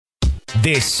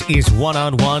This is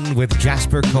One-on-One with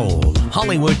Jasper Cole,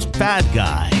 Hollywood's bad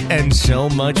guy, and so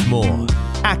much more.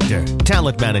 Actor,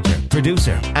 talent manager,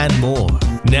 producer, and more.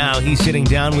 Now he's sitting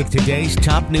down with today's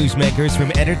top newsmakers from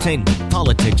entertainment,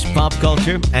 politics, pop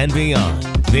culture, and beyond.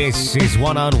 This is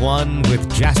One-on-One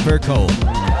with Jasper Cole.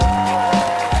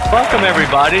 Welcome,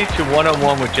 everybody, to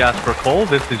One-on-One with Jasper Cole.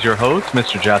 This is your host,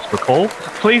 Mr. Jasper Cole.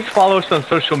 Please follow us on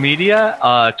social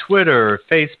media, Twitter,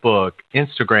 Facebook,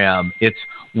 Instagram. It's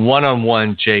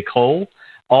One-on-One J. Cole.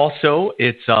 Also,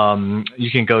 it's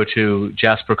you can go to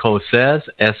Jasper Cole Says,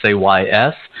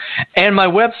 S-A-Y-S. And my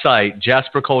website,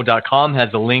 jaspercole.com, has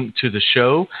a link to the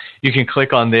show. You can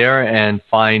click on there and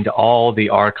find all the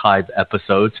archive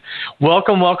episodes.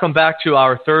 Welcome back to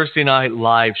our Thursday night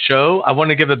live show. I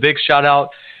want to give a big shout out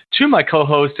to my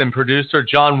co-host and producer,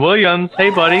 John Williams. Hey,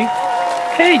 buddy.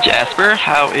 Hey, Jasper.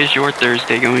 How is your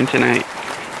Thursday going tonight?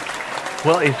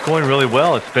 Well, it's going really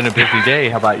well. It's been a busy day.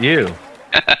 How about you?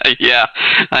 Yeah,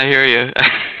 I hear you.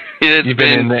 You've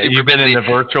been in the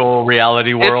virtual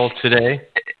reality world today?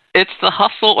 It's the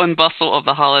hustle and bustle of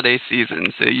the holiday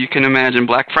season. So you can imagine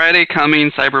Black Friday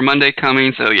coming, Cyber Monday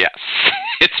coming. So, yes,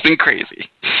 it's been crazy.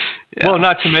 Yeah. Well,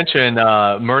 not to mention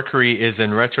Mercury is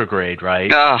in retrograde,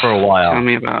 right, for a while. Tell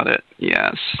me about it.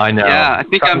 Yes. I know. Yeah, I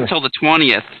think until the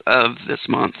 20th of this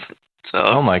month. So.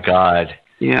 Oh, my God.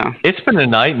 Yeah. It's been a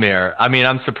nightmare. I mean,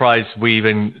 I'm surprised we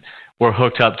even were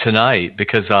hooked up tonight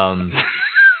because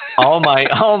all my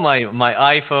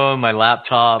iPhone, my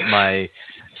laptop, my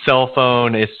cell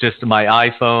phone, it's just my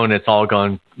iPhone, it's all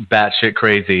gone batshit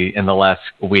crazy in the last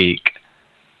week.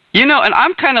 You know, and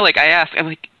I'm kind of like, I'm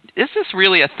like, is this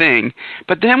really a thing?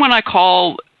 But then when I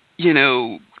call,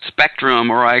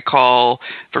 Spectrum or I call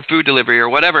for food delivery or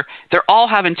whatever, they're all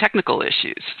having technical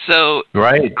issues. So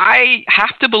right. I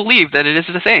have to believe that it is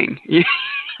a thing.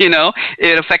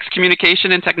 It affects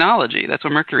communication and technology. That's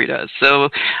what Mercury does. So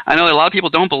I know that a lot of people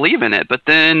don't believe in it, but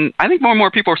then I think more and more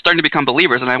people are starting to become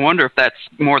believers, and I wonder if that's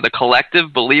more the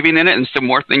collective believing in it and some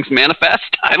more things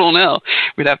manifest. I don't know.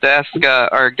 We'd have to ask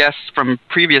our guests from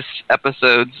previous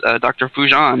episodes, Dr.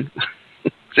 Fujan.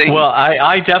 Well,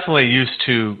 I definitely used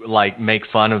to make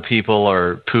fun of people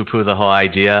or poo-poo the whole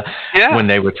idea when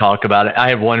they would talk about it. I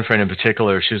have one friend in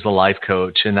particular, she was a life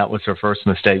coach, and that was her first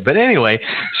mistake. But anyway,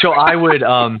 so I would,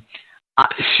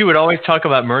 she would always talk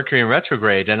about Mercury in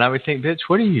retrograde, and I would think, bitch,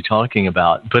 what are you talking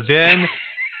about? But then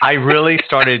I really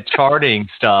started charting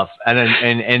stuff, and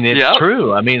it's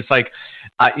true. I mean, it's like,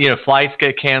 flights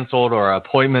get canceled or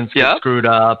appointments get screwed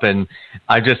up, and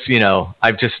I've just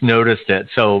noticed it.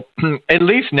 So at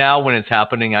least now when it's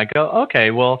happening, I go, okay,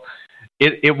 well,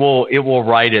 it will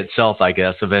right itself, I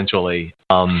guess, eventually.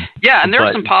 And there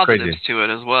are some positives to it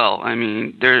as well. I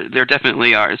mean, there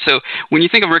definitely are. So when you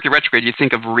think of Mercury retrograde, you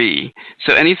think of re.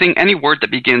 So any word that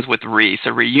begins with re.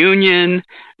 So reunion,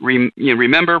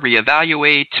 remember,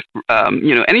 reevaluate,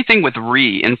 anything with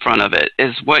re in front of it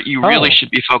is what you really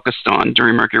should be focused on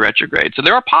during Mercury retrograde. So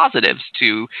there are positives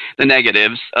to the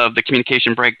negatives of the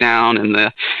communication breakdown and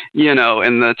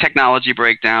the technology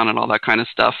breakdown and all that kind of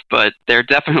stuff. But there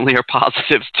definitely are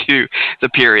positives to the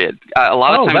period. A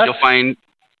lot of times you'll find.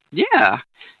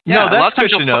 No, that's good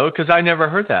to know because I never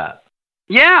heard that.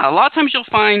 Yeah, a lot of times you'll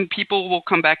find people will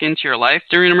come back into your life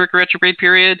during a Mercury retrograde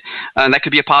period. That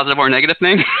could be a positive or a negative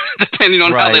thing, depending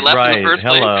on how they left in the first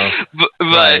place.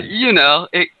 But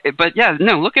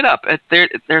look it up.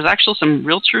 There's actually some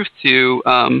real truth to,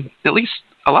 at least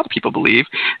a lot of people believe,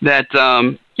 that,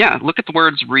 look at the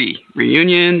words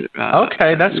reunion.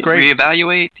 Okay, that's great.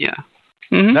 Reevaluate,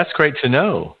 Mm-hmm. That's great to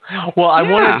know. Well, I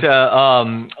wanted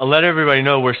to let everybody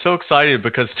know we're so excited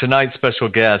because tonight's special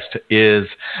guest is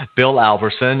Bill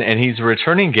Alverson, and he's a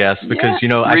returning guest because,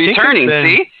 I think it's been...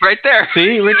 See? Right there.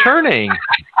 See? Returning.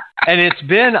 And it's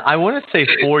been, I want to say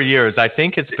 4 years. I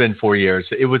think it's been 4 years.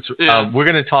 It was. We're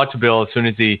going to talk to Bill as soon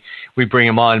as we bring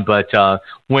him on. But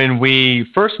when we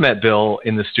first met Bill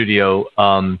in the studio,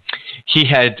 he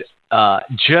had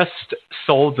just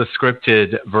sold the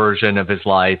scripted version of his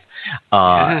life,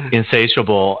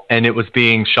 Insatiable, and it was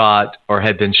being shot or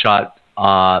had been shot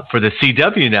for the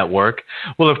CW network.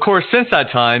 Well, of course, since that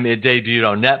time, it debuted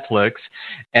on Netflix,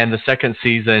 and the second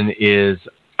season is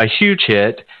a huge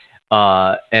hit.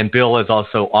 And Bill is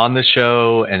also on the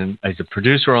show, and he's a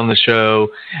producer on the show,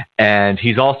 and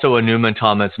he's also a Newman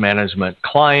Thomas management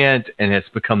client, and has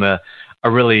become a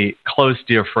really close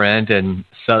dear friend and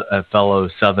a fellow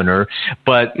Southerner.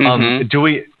 But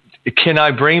can I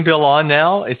bring Bill on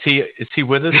now? Is he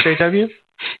with us, JW?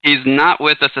 He's not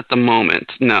with us at the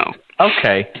moment. No.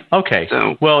 Okay.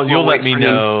 So well, you'll let me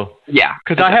know. Yeah.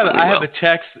 Because I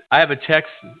have a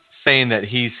text saying that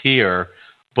he's here,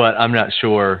 but I'm not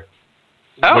sure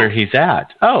where he's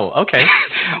at. Oh, okay.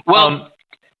 Well,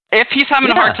 if he's having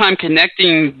a hard time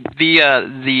connecting via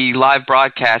the live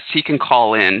broadcast, he can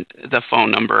call in the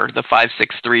phone number, the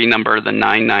 563 number, the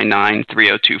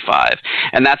 999-3025.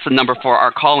 And that's the number for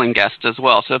our calling guests as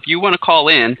well. So if you want to call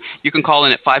in, you can call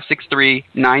in at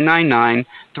 563-999-3025.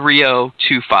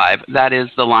 That is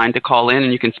the line to call in,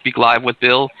 and you can speak live with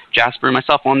Bill, Jasper, and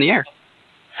myself on the air.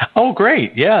 Oh,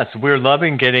 great. Yes, we're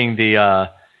loving getting the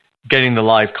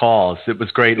live calls. It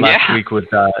was great last week with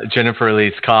Jennifer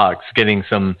Elise Cox getting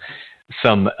some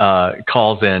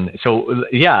calls in. So,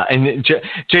 and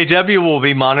JW will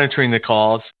be monitoring the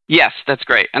calls. Yes, that's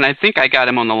great. And I think I got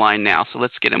him on the line now, so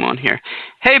let's get him on here.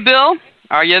 Hey, Bill,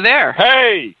 are you there?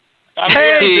 Hey!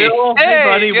 Hey, Bill. Hey,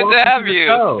 buddy. Good to have you.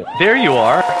 Show. There you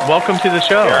are. Welcome to the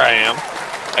show. Here I am.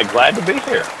 I'm glad to be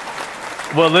here.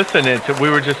 Well, listen, we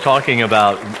were just talking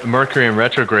about Mercury in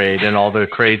retrograde and all the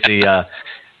crazy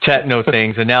techno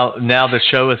things, and now the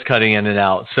show is cutting in and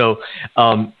out. So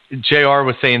JR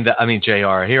was saying that,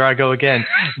 JR, here I go again.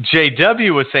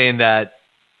 JW was saying that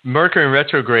Mercury in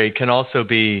retrograde can also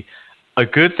be a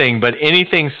good thing, but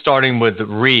anything starting with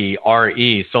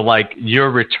R-E, so like you're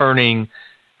returning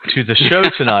to the show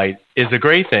tonight is a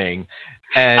great thing.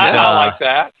 And I like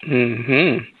that.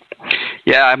 Mm-hmm.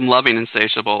 Yeah, I'm loving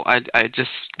Insatiable. I just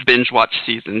binge-watched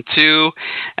season 2.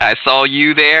 I saw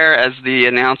you there as the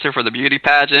announcer for the beauty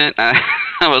pageant. I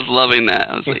was loving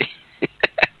that. I was like...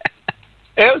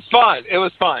 It was fun.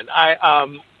 It's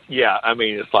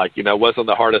like, it wasn't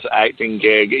the hardest acting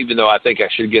gig, even though I think I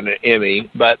should get an Emmy.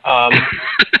 But,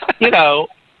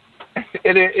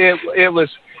 it was,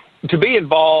 to be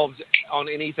involved on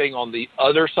anything on the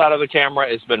other side of the camera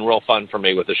has been real fun for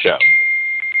me with the show.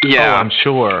 Yeah, I'm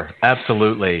sure.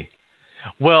 Absolutely.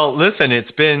 Well, listen, it's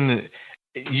been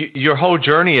your whole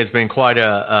journey has been quite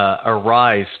a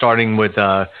rise, starting with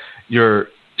your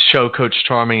show Coach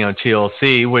Charming on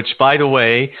TLC, which, by the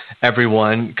way,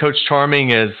 everyone, Coach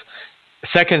Charming is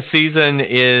second season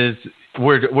is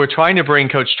we're trying to bring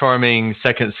Coach Charming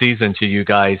second season to you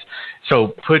guys.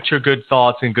 So put your good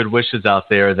thoughts and good wishes out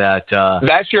there. That's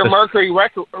your Mercury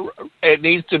record. It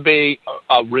needs to be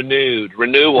renewed.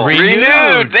 Renewal.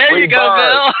 Renewed. There you go,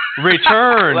 Bill.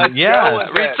 Return. Yeah.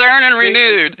 Return and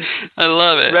renewed. I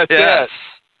love it. That's it.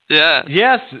 Yeah.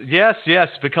 Yes.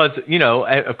 Because,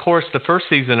 of course, the first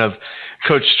season of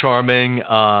Coach Charming,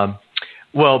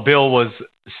 Bill was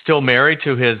still married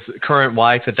to his current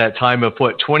wife at that time of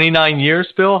 29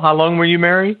 years, Bill? How long were you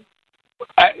married?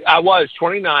 I was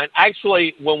 29.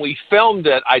 Actually, when we filmed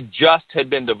it, I just had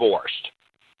been divorced.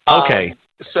 Okay.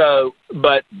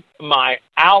 But my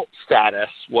out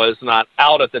status was not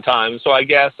out at the time, so I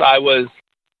guess I was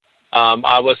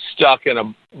stuck in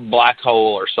a black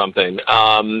hole or something.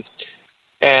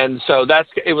 And so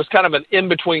it was kind of an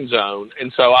in-between zone.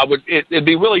 And so it'd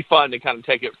be really fun to kind of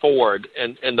take it forward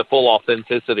in the full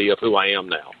authenticity of who I am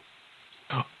now.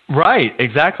 Right,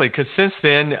 exactly. Because since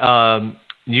then,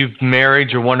 you've married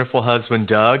your wonderful husband,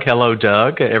 Doug. Hello,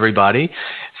 Doug, everybody.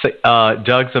 So,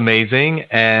 Doug's amazing.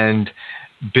 And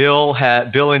Bill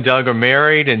and Doug are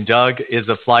married, and Doug is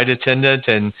a flight attendant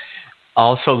and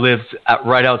also lives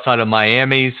right outside of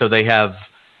Miami. So they have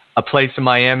a place in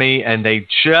Miami, and they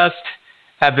just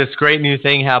have this great new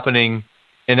thing happening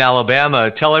in Alabama.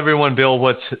 Tell everyone, Bill,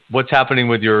 what's happening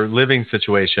with your living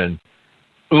situation.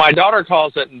 My daughter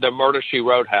calls it the Murder She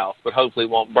Wrote house, but hopefully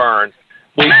it won't burn.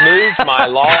 We've moved my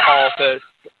law office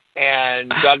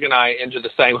and Doug and I into the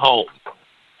same home.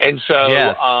 And so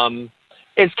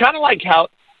it's kind of like how,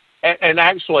 and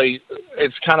actually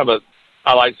it's kind of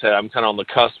I like to say I'm kind of on the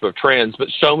cusp of trends, but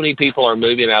so many people are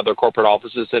moving out of their corporate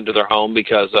offices into their home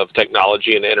because of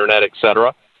technology and the internet, et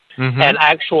cetera. Mm-hmm. And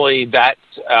actually, that's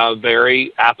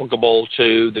very applicable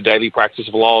to the daily practice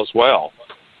of law as well.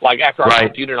 Like after I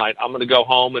talk to you tonight, I'm going to go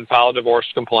home and file a divorce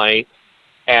complaint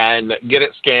and get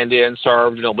it scanned in,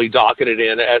 served, and it'll be docketed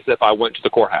in as if I went to the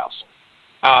courtahhouse.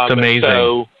 It's amazing.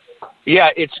 So, yeah,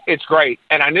 it's great.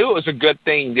 And I knew it was a good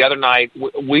thing. The other night,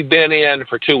 we've been in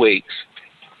for 2 weeks,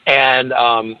 and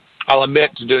I'll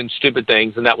admit to doing stupid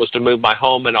things, and that was to move my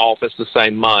home and office the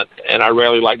same month. And I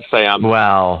rarely like to say I'm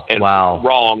wrong,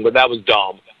 but that was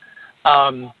dumb.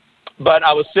 But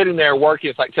I was sitting there working.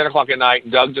 It's like 10 o'clock at night,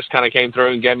 and Doug just kind of came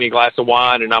through and gave me a glass of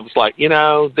wine, and I was like,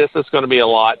 this is going to be a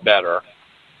lot better.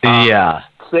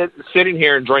 Sitting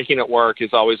here and drinking at work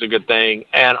is always a good thing,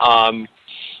 and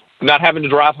not having to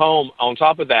drive home on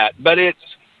top of that. But it's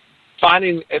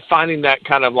finding that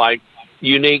kind of like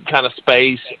unique kind of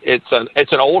space. It's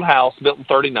an old house built in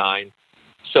 1939,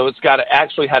 so it's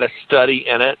actually had a study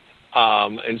in it,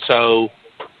 and so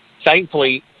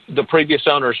thankfully the previous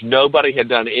owners, nobody had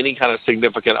done any kind of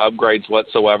significant upgrades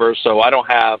whatsoever. So I don't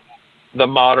have the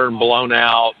modern blown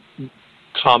out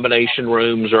combination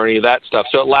rooms or any of that stuff.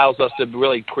 So it allows us to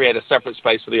really create a separate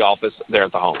space for the office there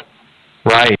at the home.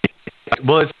 Right.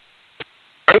 Well,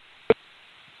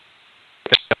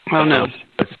 oh, no.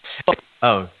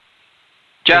 Oh.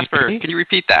 Jasper, can you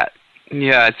repeat that?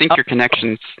 Yeah, I think your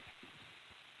connection's...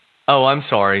 Oh, I'm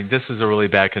sorry. This is a really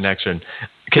bad connection.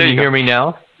 Can you hear me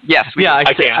now? Yes.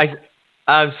 I can.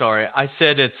 I'm sorry. I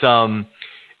said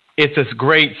it's this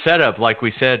great setup, like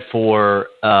we said, for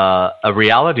a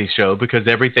reality show because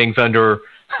everything's under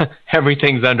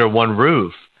one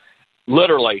roof.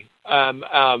 Literally,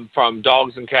 from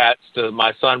dogs and cats to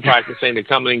my son practicing to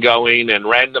coming and going and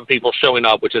random people showing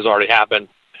up, which has already happened.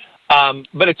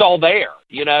 But it's all there.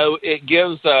 It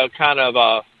gives a kind of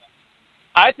a.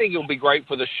 I think it will be great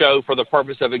for the show for the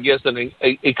purpose of it gives an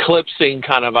eclipsing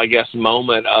kind of, I guess,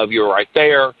 moment of you're right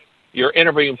there, you're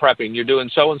interviewing, prepping, you're doing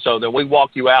so-and-so, then we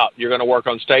walk you out, you're going to work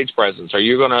on stage presence, or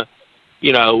you're going to,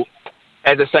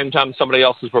 at the same time somebody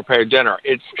else has prepared dinner.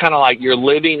 It's kind of like you're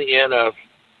living in a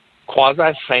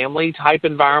quasi-family type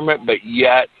environment, but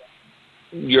yet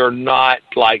you're not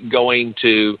like going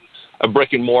to a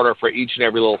brick and mortar for each and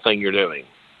every little thing you're doing.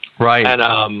 Right.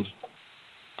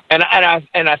 And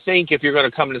I think if you're going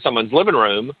to come into someone's living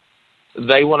room,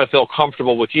 they want to feel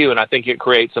comfortable with you, and I think it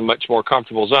creates a much more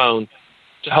comfortable zone.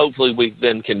 So hopefully we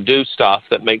then can do stuff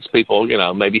that makes people,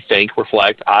 maybe think,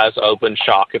 reflect, eyes open,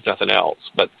 shock, if nothing else.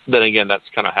 But then again, that's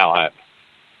kind of how I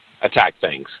attack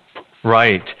things.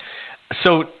 Right.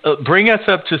 So bring us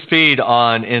up to speed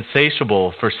on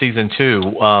Insatiable for season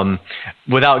 2,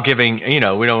 without giving, we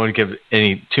don't want to give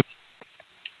any too.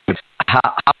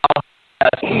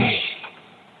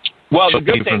 Well,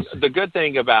 the good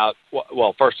thing about,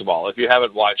 first of all, if you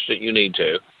haven't watched it, you need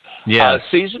to. Yeah.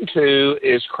 Season 2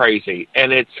 is crazy,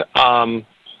 and it's I'm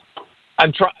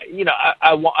trying.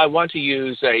 I want to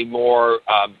use a more.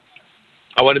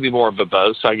 I want to be more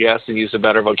verbose, I guess, and use a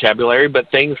better vocabulary.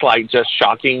 But things like just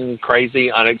shocking,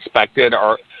 crazy, unexpected,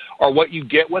 or what you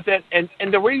get with it, and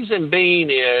the reason being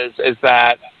is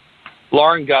that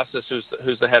Lauren Gustis,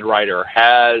 who's the head writer,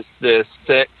 has this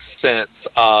thick sense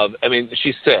of. I mean,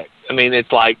 she's sick. I mean,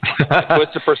 it's like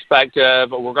what's the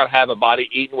perspective? We're going to have a body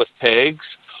eaten with pigs.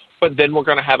 But then we're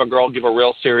going to have a girl give a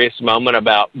real serious moment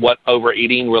about what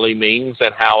overeating really means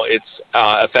and how it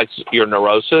affects your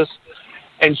neurosis.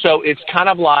 And so it's kind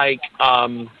of like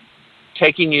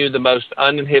taking you the most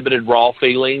uninhibited raw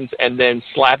feelings and then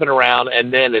slapping around.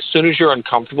 And then as soon as you're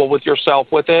uncomfortable with yourself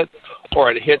with it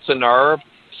or it hits a nerve,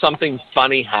 something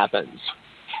funny happens.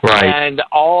 Right. And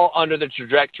all under the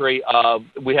trajectory of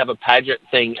we have a pageant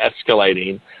thing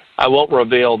escalating. I won't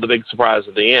reveal the big surprise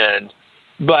at the end,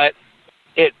 but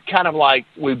it kind of like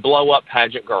we blow up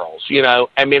pageant girls,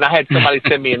 I mean, I had somebody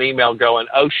send me an email going,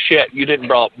 oh, shit, you didn't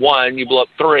blow up 1, you blew up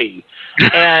 3.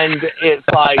 And it's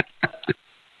like,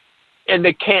 and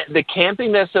the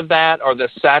campiness of that or the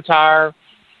satire,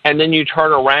 and then you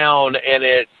turn around and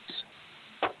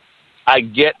I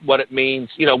get what it means.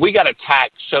 We got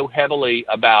attacked so heavily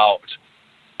about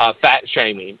fat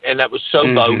shaming, and that was so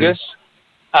bogus.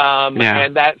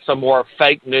 And that's some more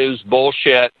fake news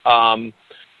bullshit.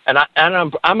 And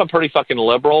I'm a pretty fucking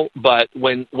liberal, but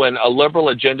when a liberal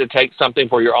agenda takes something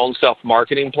for your own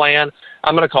self-marketing plan,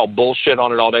 I'm going to call bullshit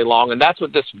on it all day long. And that's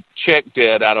what this chick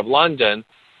did out of London.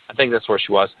 I think that's where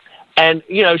she was. And,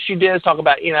 she did talk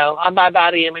about, on my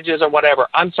body images or whatever.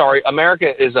 I'm sorry,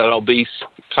 America is an obese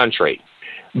country.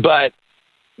 But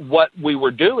what we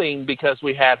were doing, because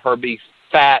we had her be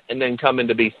fat and then come in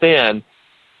to be thin,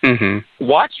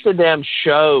 watch the damn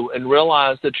show and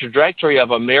realize the trajectory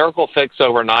of a miracle fix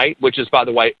overnight, which is, by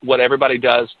the way, what everybody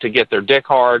does to get their dick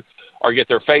hard or get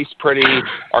their face pretty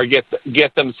or get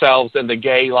themselves in the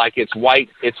gay, like it's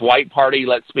white party,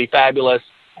 let's be fabulous.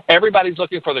 Everybody's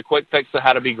looking for the quick fix of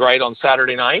how to be great on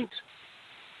Saturday night.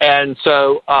 And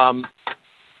so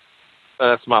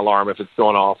that's my alarm if it's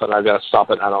going off, and I've got to stop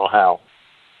it. I don't know how.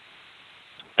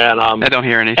 And I don't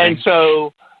hear anything. And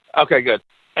so, okay, good.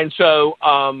 And so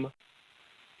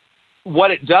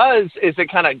what it does is it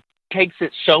kind of takes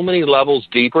it so many levels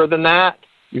deeper than that.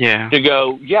 Yeah. To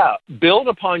go, build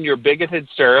upon your bigoted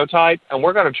stereotype, and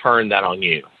we're going to turn that on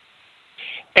you.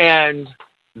 And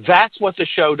that's what the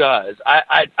show does.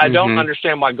 I don't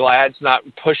understand why GLAAD's not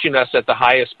pushing us at the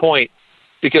highest point,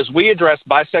 because we address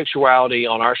bisexuality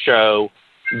on our show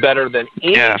better than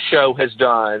any show has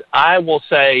done. I will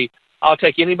say I'll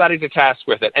take anybody to task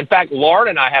with it. In fact, Lauren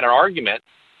and I had an argument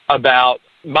about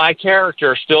my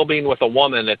character still being with a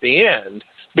woman at the end,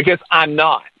 because I'm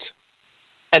not.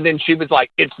 And then she was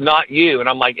like, it's not you. And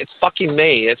I'm like, it's fucking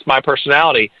me. It's my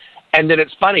personality. And then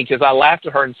it's funny because I laughed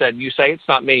at her and said, you say it's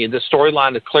not me. The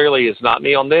storyline clearly is not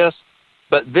me on this.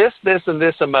 But this, and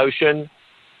this emotion,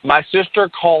 my sister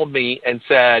called me and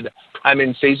said, I'm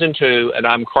in season 2 and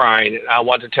I'm crying. And I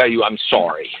want to tell you I'm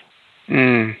sorry.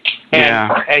 And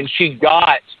she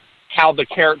got how the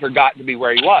character got to be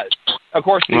where he was. Of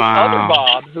course, the other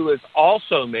Bob, who is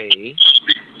also me,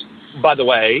 by the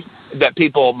way, that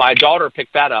my daughter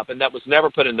picked that up, and that was never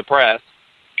put in the press,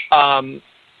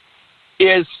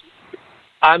 is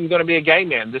I'm going to be a gay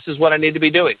man. This is what I need to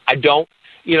be doing. I don't,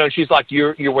 she's like,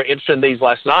 you were interested in these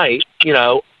last night,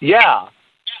 yeah.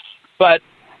 But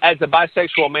as a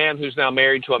bisexual man who's now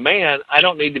married to a man, I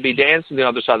don't need to be dancing the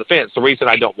other side of the fence. The reason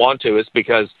I don't want to is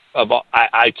because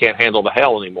I can't handle the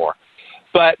hell anymore.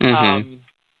 But, and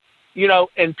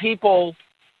people,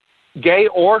 gay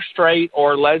or straight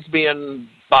or lesbian,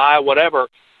 bi, whatever,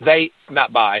 they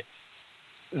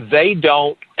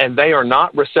don't, and they are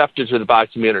not receptive to the bi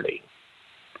community.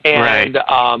 And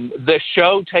the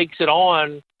show takes it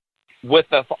on with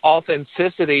the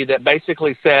authenticity that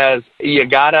basically says, you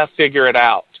got to figure it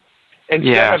out.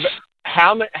 Instead of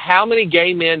how many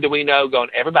gay men do we know going,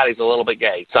 everybody's a little bit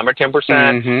gay. Some are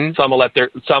 10%. Some will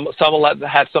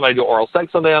have somebody do oral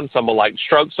sex on them. Some will like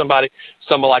stroke somebody.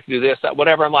 Some will like do this, that,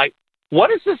 whatever. I'm like, what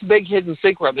is this big hidden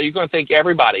secret that you're going to think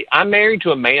everybody? I'm married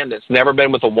to a man that's never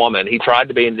been with a woman. He tried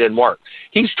to be and it didn't work.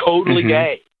 He's totally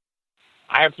gay.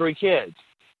 I have 3 kids.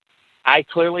 I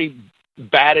clearly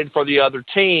batted for the other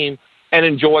team and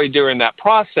enjoyed during that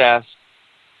process.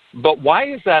 But why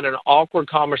is that an awkward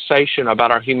conversation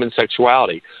about our human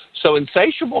sexuality? So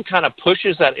Insatiable kind of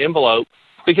pushes that envelope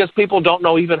because people don't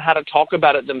know even how to talk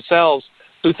about it themselves,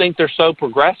 who think they're so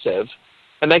progressive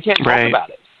and they can't talk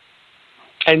about it.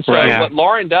 And so what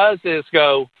Lauren does is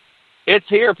go, it's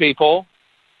here, people,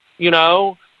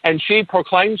 and she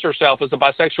proclaims herself as a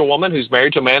bisexual woman who's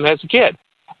married to a man who has a kid.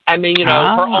 I mean,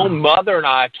 her own mother and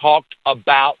I talked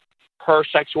about her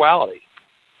sexuality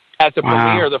at the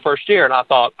premiere the first year, and I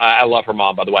thought, I love her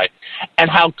mom, by the way. And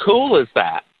how cool is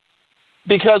that?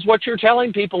 Because what you're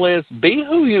telling people is, be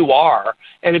who you are,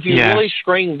 and if you really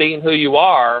scream being who you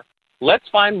are, let's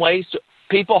find ways to,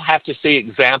 people have to see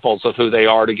examples of who they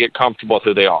are to get comfortable with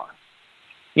who they are.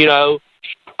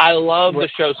 I love the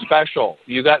show Special.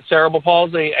 You got cerebral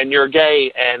palsy, and you're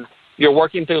gay, and you're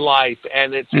working through life,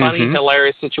 and it's funny,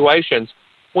 hilarious situations.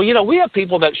 Well, we have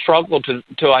people that struggle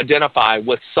to identify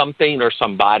with something or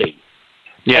somebody.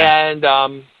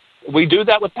 And we do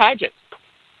that with pageants.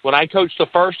 When I coached the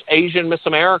first Asian Miss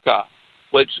America,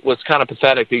 which was kind of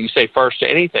pathetic that you say first to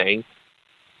anything,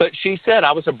 but she said,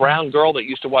 I was a brown girl that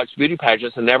used to watch beauty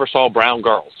pageants and never saw brown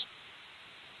girls.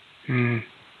 Oh,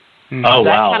 wow.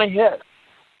 That kind of hit,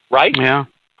 right? Yeah.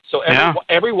 So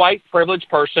every white privileged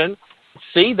person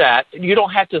see that. You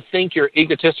don't have to think you're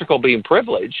egotistical being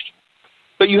privileged,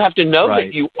 but you have to know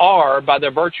that you are by the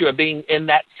virtue of being in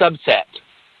that subset.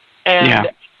 And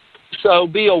so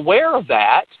be aware of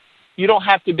that. You don't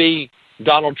have to be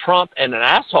Donald Trump and an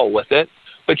asshole with it,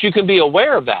 but you can be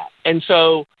aware of that. And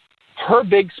so her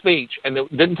big speech, and it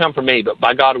didn't come from me, but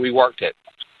by God, we worked it,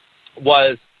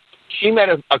 was she made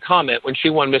a comment when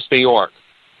she won Miss New York.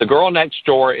 The girl next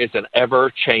door is an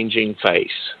ever-changing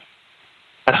face.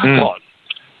 And I thought,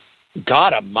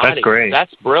 God almighty, that's great.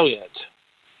 That's brilliant.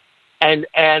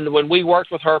 And when we worked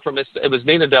with her it was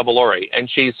Nina Devolori, and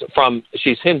she's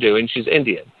Hindu and she's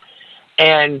Indian.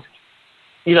 And,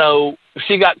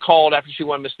 she got called after she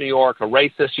won Miss New York a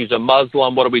racist. She's a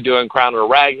Muslim. What are we doing? Crowning her a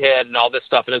raghead and all this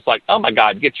stuff. And it's like, oh my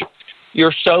God,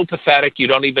 you're so pathetic. You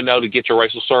don't even know to get your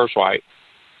racial slurs right.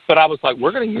 But I was like,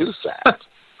 we're going to use that.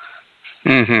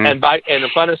 And in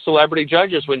front of celebrity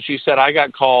judges, when she said, I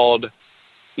got called,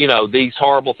 these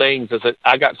horrible things,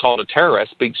 I got called a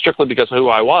terrorist strictly because of who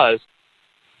I was,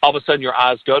 all of a sudden your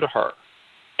eyes go to her.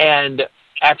 And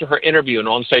after her interview and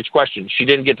on-stage question, she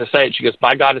didn't get to say it. She goes,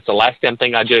 by God, it's the last damn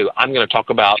thing I do. I'm going to talk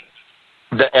about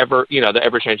the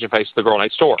ever-changing face of the girl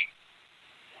next door.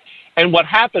 And what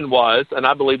happened was, and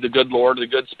I believe the good Lord, the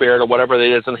good spirit, or whatever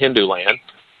it is in Hindu land,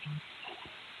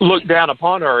 looked down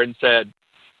upon her and said,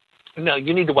 no,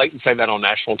 you need to wait and say that on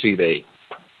national TV.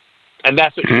 And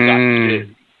that's what you got to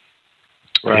do.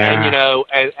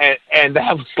 Right. And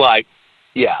that was like,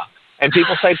 And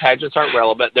people say pageants aren't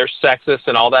relevant. They're sexist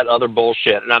and all that other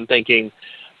bullshit. And I'm thinking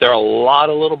there are a lot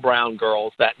of little brown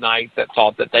girls that night that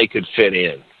thought that they could fit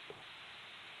in.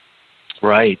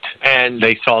 Right. And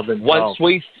they saw themselves.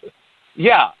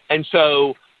 And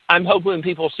so I'm hoping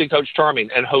people see Coach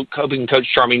Charming and hoping Coach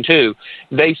Charming too.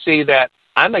 They see that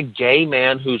I'm a gay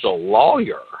man who's a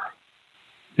lawyer.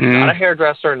 not a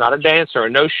hairdresser, not a dancer,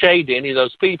 and no shade to any of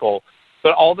those people.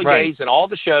 But all the gays and all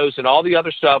the shows and all the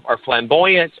other stuff are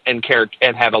flamboyant and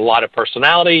have a lot of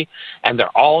personality, and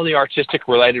they're all in the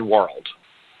artistic-related world.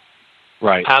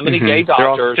 Right. How many gay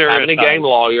doctors, how many gay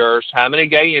lawyers, how many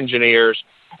gay engineers,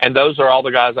 and those are all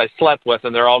the guys I slept with,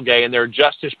 and they're all gay, and they're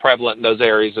just as prevalent in those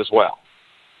areas as well.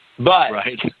 But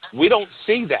we don't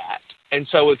see that. And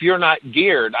so if you're not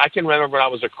geared, I can remember when I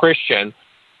was a Christian,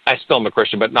 I still am a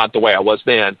Christian, but not the way I was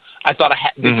then. I thought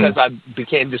because I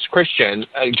became this Christian,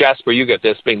 Jasper, you get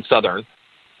this, being Southern.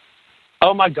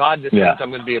 Oh, my God, this means I'm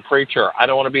going to be a preacher. I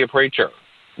don't want to be a preacher.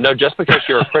 No, just because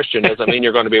you're a Christian doesn't mean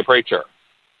you're going to be a preacher.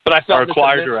 But I felt this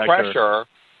immense pressure.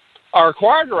 Our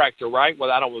choir director, right?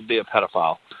 Well, I don't want to be a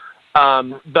pedophile.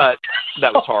 But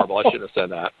that was horrible. I shouldn't have said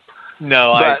that.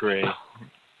 No, I agree.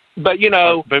 But, you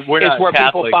know, but we're it's not where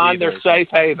Catholic people find either. their safe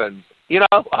havens. You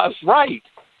know, right.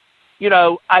 You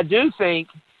know, I do think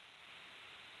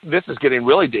this is getting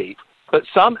really deep, but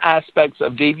some aspects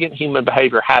of deviant human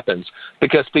behavior happens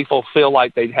because people feel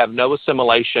like they have no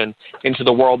assimilation into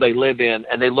the world they live in,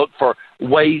 and they look for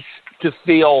ways to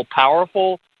feel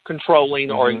powerful, controlling,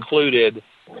 or included,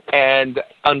 and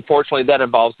unfortunately that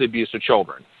involves the abuse of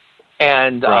children.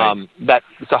 And that's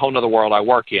a whole other world I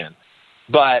work in.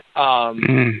 But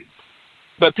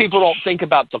but people don't think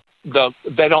about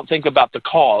they don't think about the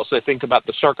cause. They think about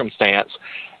the circumstance,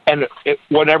 and it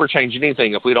will never change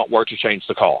anything if we don't work to change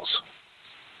the cause.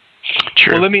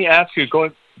 True. Well, let me ask you,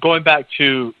 going back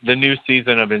to the new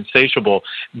season of Insatiable,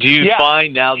 do you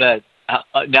find now that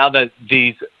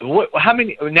it's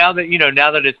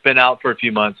been out for a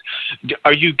few months,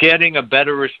 are you getting a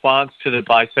better response to the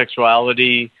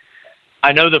bisexuality?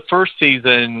 I know the first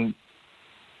season,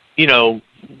 you know,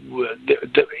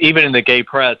 even in the gay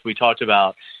press, we talked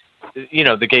about, you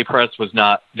know, the gay press was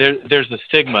not there. There's a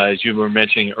stigma, as you were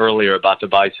mentioning earlier, about the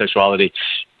bisexuality.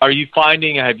 Are you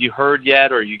finding? Have you heard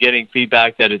yet? Or are you getting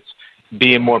feedback that it's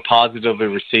being more positively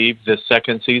received this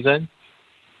second season?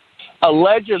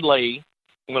 Allegedly,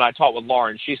 when I talked with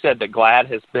Lauren, she said that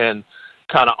GLAAD has been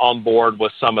kind of on board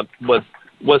with some of the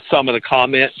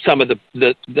comments, some of the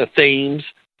themes.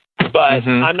 But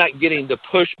I'm not getting the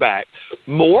pushback.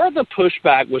 More of the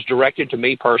pushback was directed to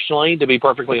me personally, to be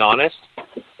perfectly honest,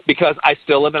 because I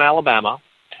still live in Alabama.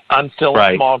 I'm still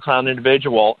a small-town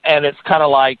individual. And it's kind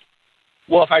of like,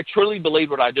 well, if I truly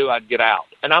believed what I do, I'd get out.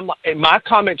 And my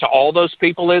comment to all those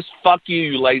people is, fuck you,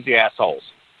 you lazy assholes.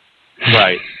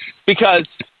 Right. Because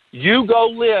you go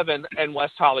live in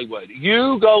West Hollywood.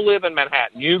 You go live in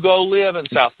Manhattan. You go live in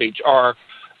South Beach or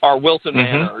Wilton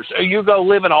Manors. You go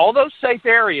live in all those safe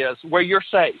areas where you're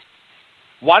safe.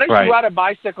 Why don't you ride a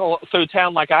bicycle through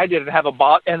town like I did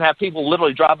and have people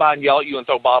literally drive by and yell at you and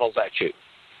throw bottles at you?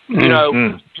 You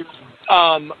know,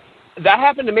 that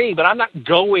happened to me, but I'm not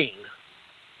going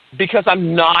because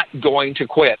I'm not going to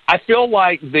quit. I feel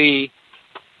like the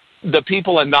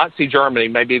people in Nazi Germany,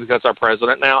 maybe because our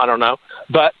president now, I don't know,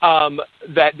 but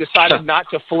that decided not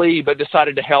to flee but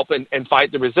decided to help and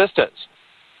fight the resistance.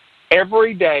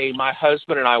 Every day, my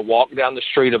husband and I walk down the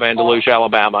street of Andalusia,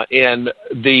 Alabama, in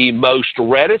the most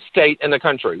reddest state in the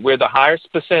country. We're the highest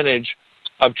percentage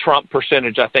of Trump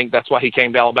percentage. I think that's why he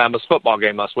came to Alabama's football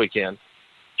game last weekend.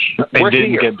 And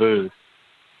didn't get booed.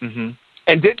 And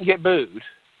didn't get booed.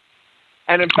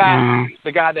 And in fact,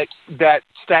 the guy that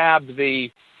stabbed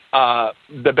the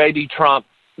baby Trump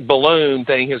balloon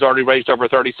thing has already raised over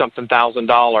 $30-something thousand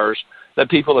that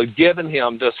people have given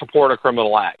him to support a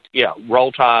criminal act. Yeah,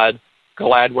 roll tide,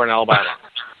 glad we're in Alabama.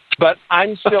 But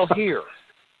I'm still here.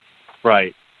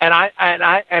 Right. And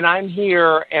I'm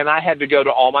here, and I had to go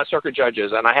to all my circuit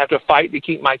judges, and I have to fight to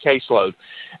keep my caseload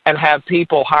and have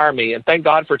people hire me. And thank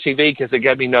God for TV because it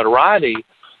gave me notoriety.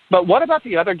 But what about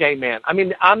the other gay men? I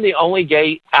mean, I'm the only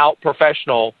gay out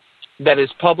professional that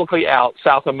is publicly out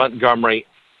south of Montgomery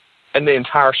in the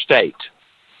entire state.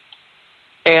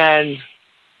 And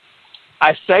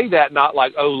I say that not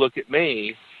like, oh, look at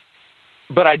me,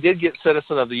 but I did get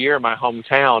Citizen of the Year in my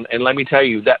hometown, and let me tell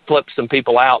you, that flipped some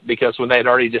people out because when they had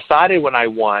already decided when I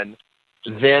won,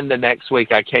 then the next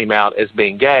week I came out as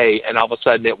being gay, and all of a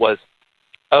sudden it was,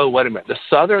 oh, wait a minute. The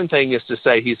Southern thing is to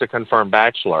say he's a confirmed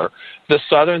bachelor. The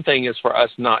Southern thing is for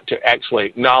us not to actually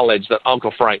acknowledge that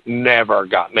Uncle Frank never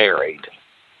got married.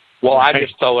 Well, I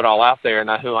just throw it all out there and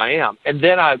not who I am. And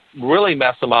then I really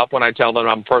mess them up when I tell them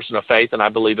I'm a person of faith and I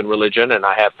believe in religion and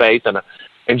I have faith and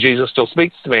Jesus still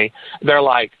speaks to me. They're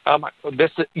like, oh my,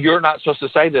 you're not supposed to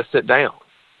say this, sit down.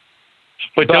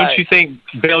 But don't you think,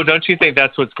 Bill,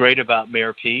 that's what's great about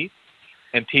Mayor Pete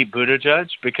and Pete Buttigieg?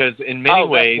 Because in many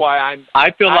ways,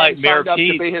 I feel like Mayor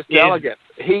Pete to be his delegate.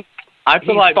 I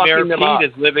feel like Mayor Pete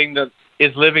is living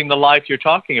is living the life you're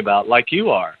talking about, like you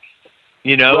are.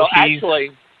 You know, well,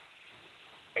 actually,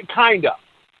 kind of.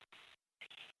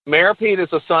 Mayor Pete is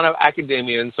a son of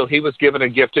academician, so he was given a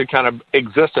gifted kind of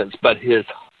existence. But his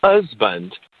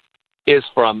husband is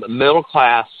from middle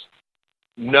class,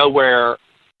 nowhere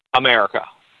America.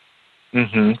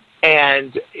 Mm-hmm.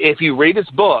 And if you read his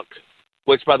book,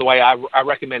 which, by the way, I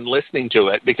recommend listening to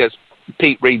it because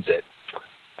Pete reads it,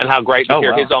 and how great to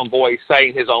hear his own voice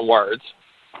saying his own words.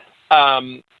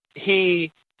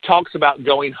 He talks about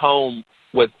going home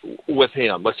with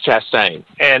him, with Chastain,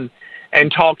 and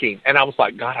talking. And I was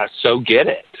like, God, I so get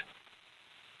it.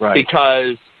 Right.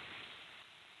 Because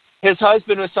his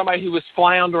husband was somebody who was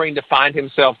floundering to find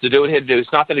himself to do what he had to do.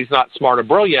 It's not that he's not smart or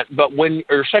brilliant, but when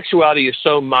your sexuality is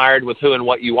so mired with who and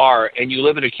what you are, and you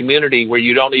live in a community where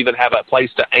you don't even have a place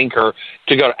to anchor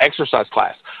to go to exercise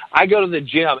class. I go to the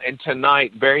gym, and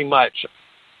tonight, very much,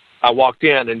 I walked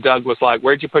in, and Doug was like,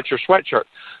 where'd you put your sweatshirt?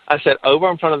 I said,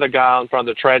 over in front of the guy in front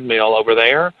of the treadmill over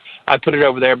there. I put it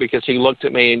over there because he looked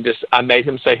at me, and I made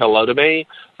him say hello to me,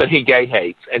 but he gay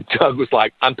hates. And Doug was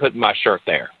like, I'm putting my shirt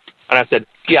there. And I said,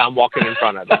 yeah, I'm walking in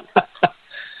front of him.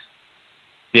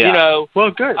 Yeah. You know,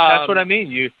 well, good. That's what I mean.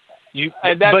 You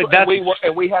have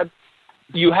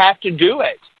to do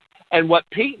it. And what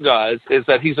Pete does is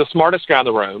that he's the smartest guy in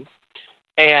the room,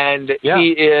 and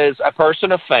he is a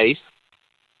person of faith.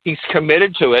 He's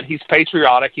committed to it. He's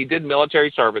patriotic. He did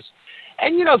military service.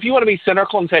 And, you know, if you want to be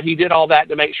cynical and say he did all that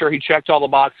to make sure he checked all the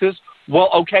boxes, well,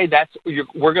 okay,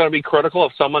 we're going to be critical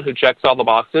of someone who checks all the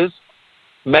boxes.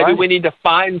 Maybe we need to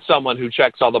find someone who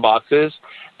checks all the boxes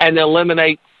and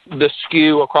eliminate the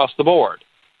skew across the board.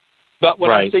 But when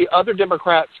I see other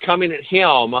Democrats coming at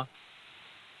him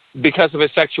because of his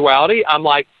sexuality, I'm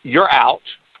like, you're out.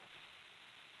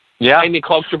 Yeah. Amy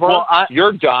Klobuchar,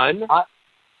 you're done.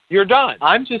 You're done.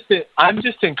 I'm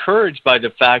just encouraged by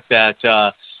the fact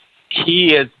that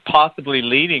he is possibly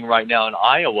leading right now in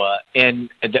Iowa, and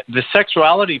the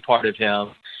sexuality part of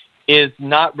him is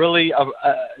not really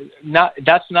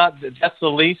that's the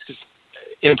least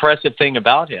impressive thing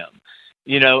about him,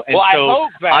 you know. And well, so I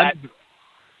hope that.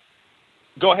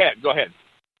 Go ahead.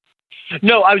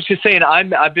 No, I was just saying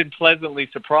I've been pleasantly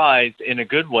surprised in a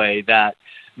good way that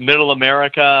Middle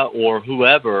America or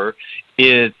whoever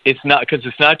it's not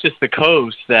just the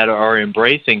coast that are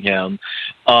embracing him.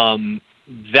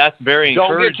 That's very encouraging.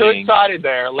 Don't get too excited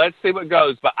there. Let's see what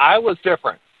goes. But Iowa's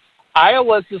different.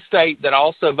 Iowa's the state that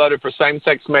also voted for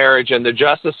same-sex marriage, and the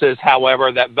justices,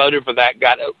 however, that voted for that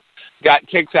got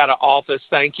kicked out of office.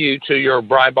 Thank you to your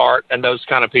Breitbart and those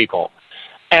kind of people.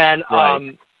 And,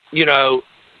 you know,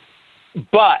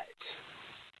 but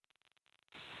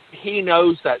he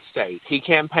knows that state. He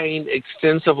campaigned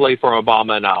extensively for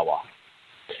Obama in Iowa.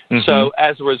 Mm-hmm. So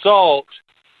as a result,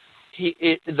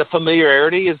 the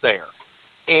familiarity is there.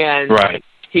 And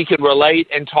he can relate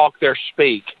and talk their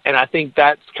speak. And I think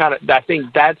that's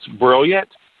brilliant.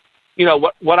 You know,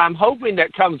 what I'm hoping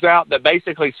that comes out, that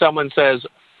basically someone says,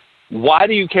 why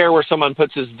do you care where someone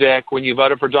puts his dick when you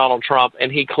voted for Donald Trump?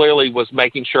 And he clearly was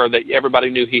making sure that everybody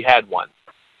knew he had one.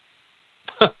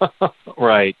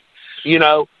 Right. You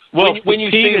know, when you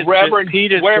see Reverend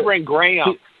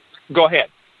Graham, go ahead.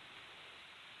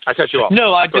 I cut you off.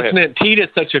 No, I just meant Pete is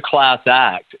such a class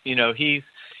act. You know, he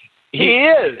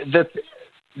is.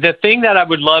 The thing that I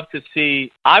would love to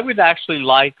see, I would actually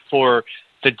like for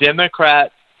the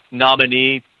Democrat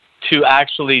nominee to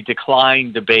actually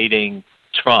decline debating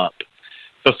Trump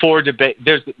before debate.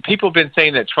 People have been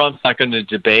saying that Trump's not going to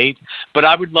debate, but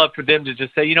I would love for them to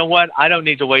just say, you know what, I don't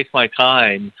need to waste my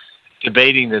time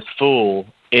debating this fool.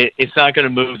 It's not going to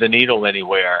move the needle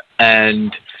anywhere,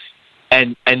 and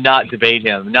not debate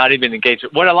him, not even engage.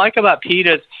 What I like about Pete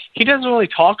is he doesn't really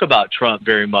talk about Trump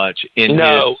very much in his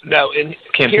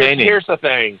campaigning. Here's the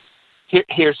thing.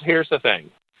 Here's the thing.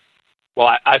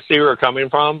 Well, I see where you're coming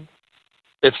from.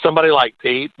 If somebody like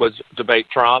Pete was debate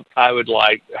Trump, I would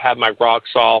have my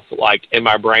rocks off in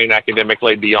my brain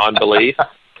academically beyond belief.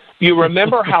 You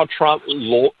remember how Trump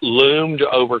loomed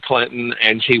over Clinton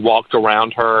and she walked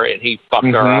around her and he fucked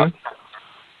her up?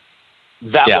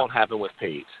 That won't happen with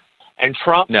Pete. And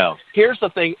Trump, no. Here's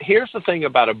the thing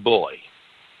about a bully.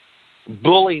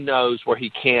 Bully knows where he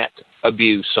can't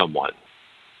abuse someone.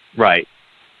 Right.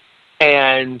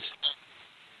 And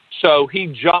so he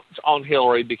jumped on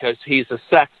Hillary because he's a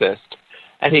sexist,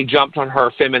 and he jumped on her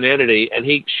femininity, and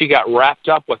she got wrapped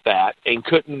up with that and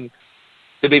couldn't,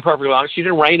 to be perfectly honest, she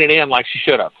didn't rein it in like she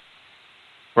should have.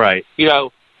 Right. You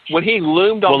know, when he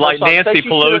loomed on her, Nancy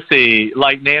Pelosi,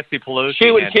 she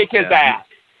would kick his ass.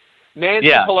 Nancy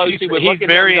Pelosi was looking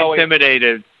at him going,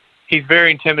 intimidated. He's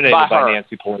very intimidated by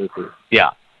Nancy Pelosi.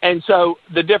 Yeah. And so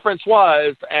the difference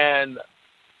was, and,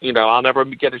 I'll never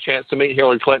get a chance to meet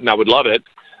Hillary Clinton. I would love it.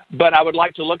 But I would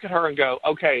like to look at her and go,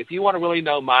 okay, if you want to really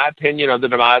know my opinion of the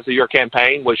demise of your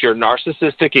campaign was your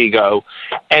narcissistic ego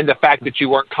and the fact that you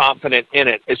weren't confident in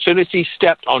it. As soon as he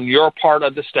stepped on your part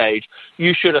of the stage,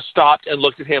 you should have stopped and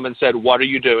looked at him and said, what are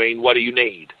you doing? What do you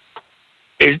need?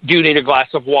 Do you need a glass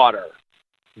of water?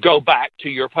 Go back to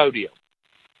your podium.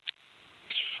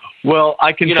 Well,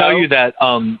 I can tell you that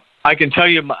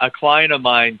a client of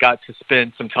mine got to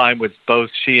spend some time with both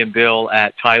she and Bill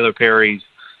at Tyler Perry's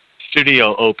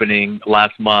studio opening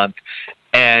last month.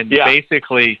 And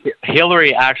basically,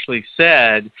 Hillary actually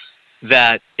said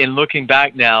that in looking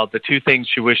back now, the two things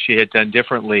she wished she had done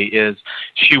differently is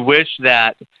she wished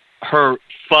that her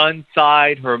fun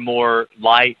side, her more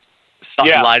lighter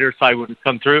side would have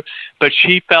come through, but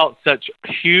she felt such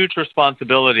huge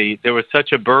responsibility. There was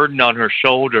such a burden on her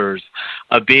shoulders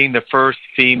of being the first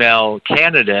female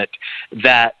candidate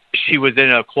that she was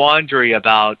in a quandary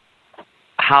about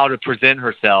how to present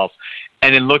herself.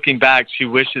 And in looking back, she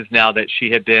wishes now that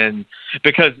she had been,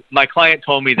 because my client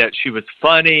told me that she was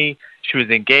funny, she was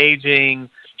engaging,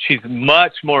 she's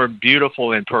much more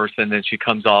beautiful in person than she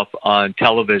comes off on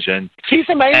television. She's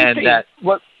amazing. And that,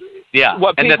 what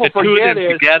and that the two of them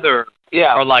together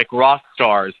are like rock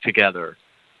stars together.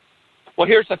 Well,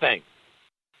 here's the thing.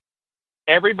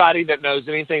 Everybody that knows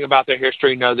anything about their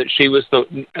history know that she was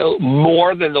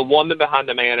more than the woman behind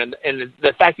the man. And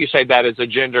the fact you say that is a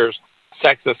gender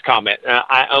sexist comment.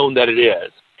 I own that it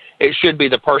is. It should be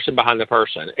the person behind the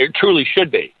person. It truly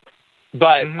should be.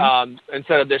 But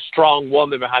instead of this strong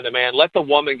woman behind the man, let the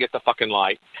woman get the fucking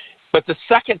light. But the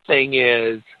second thing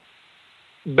is,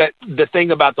 but the thing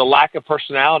about the lack of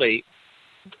personality,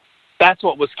 that's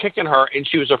what was kicking her, and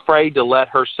she was afraid to let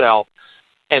herself.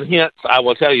 And hence, I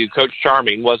will tell you, Coach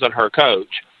Charming wasn't her coach,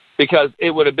 because it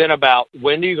would have been about,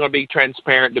 when are you going to be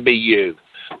transparent to be you?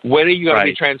 When are you going to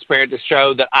be transparent to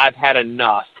show that I've had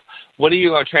enough? When are you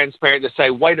going to be transparent to say,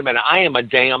 wait a minute, I am a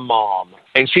damn mom,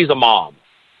 and she's a mom.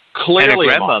 Clearly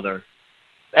and a grandmother.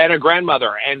 And a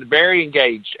grandmother, and very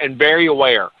engaged and very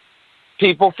aware.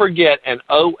 People forget in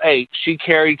 2008 she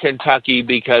carried Kentucky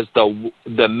because the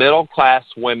middle-class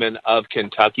women of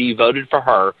Kentucky voted for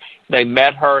her. They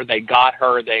met her, they got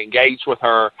her, they engaged with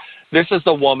her. This is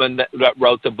the woman that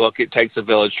wrote the book, It Takes a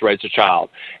Village to Raise a Child.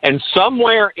 And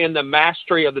somewhere in the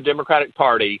mastery of the Democratic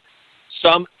Party,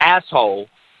 some asshole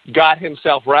got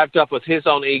himself wrapped up with his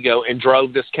own ego and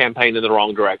drove this campaign in the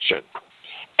wrong direction.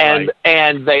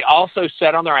 And they also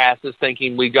sat on their asses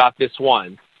thinking, we got this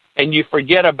one. And you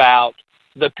forget about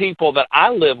the people that I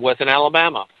live with in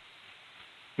Alabama.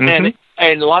 And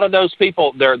a lot of those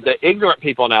people, they're the ignorant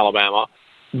people in Alabama,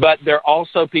 but they're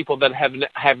also people that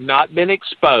have not been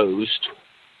exposed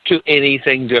to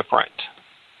anything different.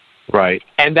 Right.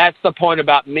 And that's the point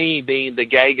about me being the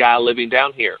gay guy living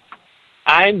down here.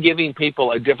 I'm giving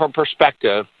people a different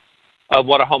perspective of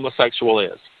what a homosexual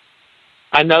is.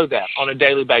 I know that on a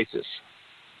daily basis.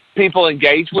 People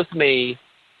engage with me,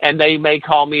 and they may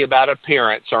call me about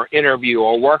appearance or interview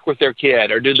or work with their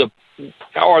kid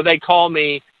or they call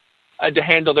me to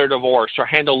handle their divorce or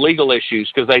handle legal issues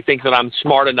because they think that I'm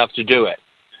smart enough to do it.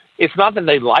 It's not that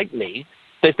they like me.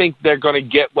 They think they're going to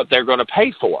get what they're going to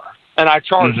pay for, and I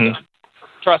charge them.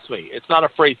 Trust me, it's not a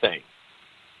free thing.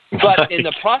 But in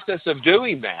the process of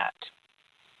doing that,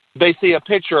 they see a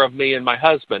picture of me and my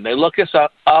husband. They look us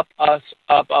up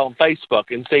on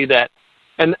Facebook and see that.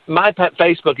 And my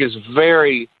Facebook is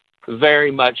very,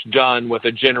 very much done with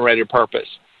a generated purpose.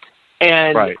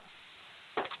 And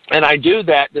I do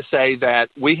that to say that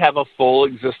we have a full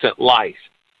existent life.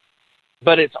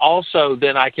 But it's also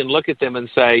then I can look at them and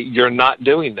say, you're not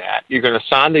doing that. You're going to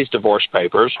sign these divorce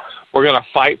papers. We're going to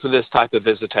fight for this type of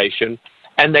visitation.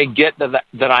 And they get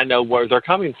that I know where they're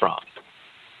coming from.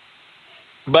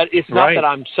 But it's not that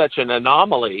I'm such an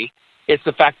anomaly. It's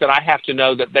the fact that I have to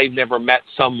know that they've never met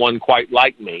someone quite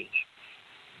like me.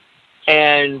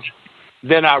 And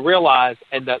then I realize,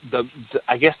 and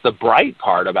I guess the bright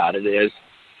part about it is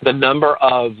the number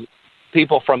of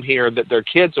people from here that their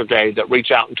kids are gay that reach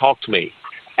out and talk to me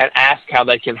and ask how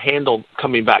they can handle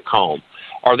coming back home,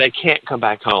 or they can't come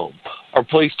back home, or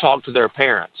please talk to their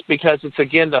parents, because it's,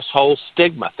 again, this whole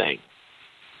stigma thing.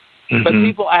 But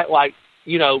people act like,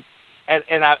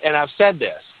 and I've said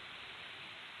this,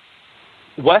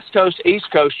 West Coast, East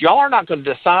Coast, y'all are not going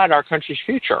to decide our country's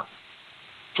future.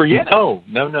 Forget it.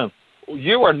 No.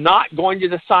 You are not going to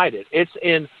decide it. It's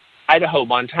in Idaho,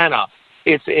 Montana.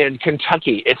 It's in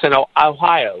Kentucky. It's in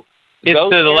Ohio.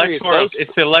 It's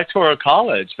the electoral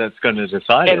college that's going to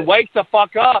decide it. And wake the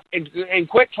fuck up and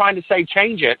quit trying to say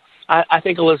change it. I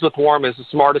think Elizabeth Warren is the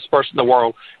smartest person in the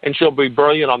world, and she'll be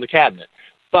brilliant on the cabinet.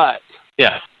 But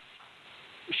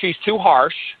she's too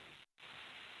harsh.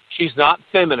 She's not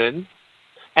feminine.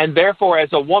 And therefore, as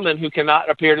a woman who cannot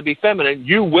appear to be feminine,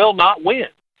 you will not win.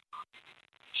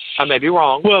 I may be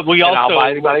wrong. Well, we also, I'll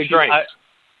buy anybody drinks.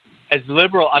 As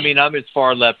liberal, I mean, I'm as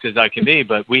far left as I can be,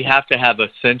 but we have to have a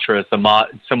centrist, a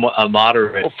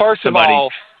moderate. Well, first of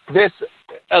all, this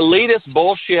elitist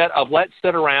bullshit of let's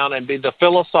sit around and be the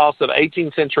philosophes of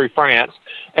 18th century France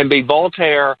and be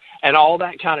Voltaire and all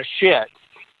that kind of shit,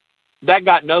 that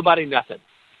got nobody nothing.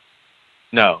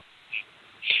 No.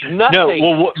 Nothing.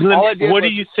 No. Well, what do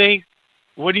you think?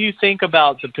 What do you think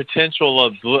about the potential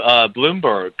of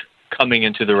Bloomberg coming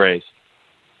into the race?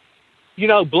 You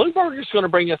know, Bloomberg is going to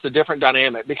bring us a different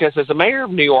dynamic because as a mayor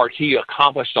of New York, he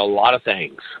accomplished a lot of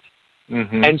things.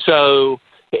 Mm-hmm.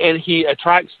 And he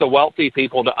attracts the wealthy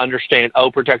people to understand,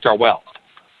 protect our wealth.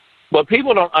 But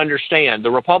people don't understand.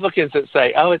 The Republicans that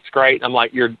say, it's great. I'm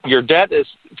like, your debt is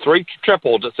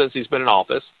tripled since he's been in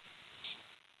office.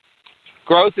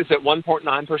 Growth is at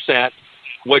 1.9%,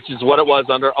 which is what it was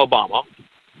under Obama.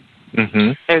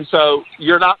 Mm-hmm. And so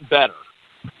you're not better.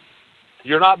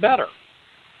 You're not better.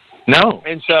 No.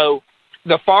 And so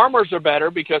the farmers are better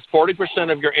because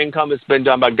 40% of your income has been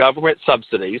done by government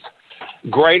subsidies,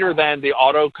 greater than the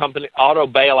auto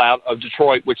bailout of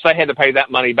Detroit, which they had to pay that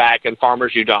money back, and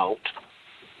farmers you don't.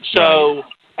 So,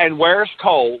 and where's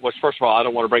coal? Which, first of all, I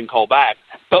don't want to bring coal back,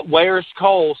 but where's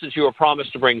coal since you were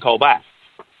promised to bring coal back?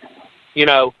 You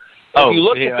know, if you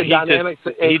look at the dynamics...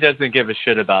 He doesn't give a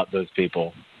shit about those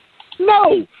people.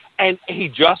 No. And he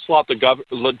just lost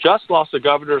the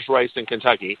governor's race in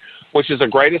Kentucky, which is the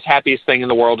greatest, happiest thing in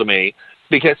the world to me,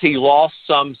 because he lost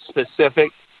some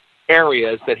specific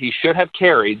areas that he should have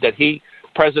carried, that he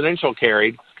presidential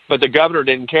carried, but the governor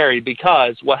didn't carry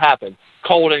because what happened?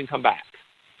 Coal didn't come back.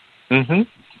 Mm-hmm.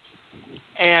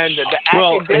 And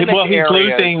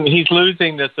he's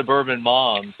losing the suburban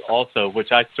moms also,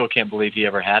 which I still can't believe he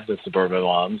ever had the suburban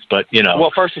moms. But you know,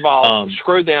 well, first of all,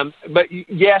 screw them. But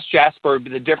yes, Jasper.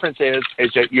 The difference is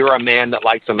that you're a man that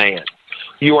likes a man.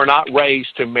 You are not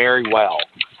raised to marry well.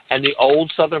 And the old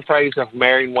Southern phrase of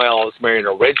marrying well is marrying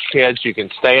a rich kid so you can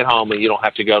stay at home and you don't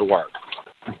have to go to work.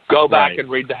 Go back and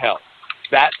read the Help.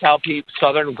 That's how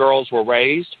Southern girls were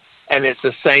raised, and it's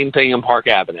the same thing in Park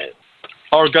Avenue.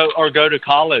 Or go to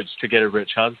college to get a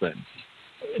rich husband.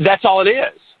 That's all it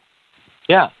is.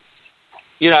 Yeah.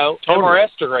 You know,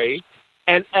 MRS degree.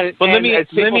 Let me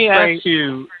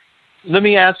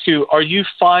ask you, are you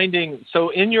finding, so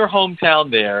in your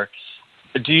hometown there,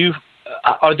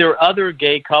 are there other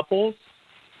gay couples?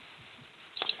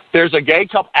 There's a gay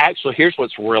couple. Actually, here's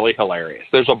what's really hilarious.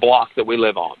 There's a block that we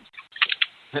live on.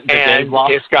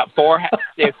 It's got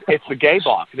it's the gay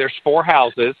block. There's 4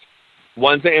 houses.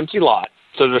 One's an empty lot.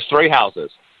 So there's 3 houses.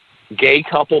 Gay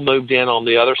couple moved in on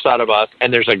the other side of us,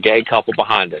 and there's a gay couple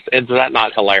behind us. Is that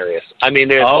not hilarious? I mean,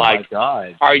 it's my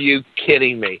God. Are you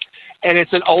kidding me? And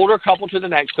it's an older couple to the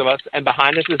next of us, and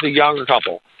behind us is a younger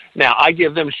couple. Now, I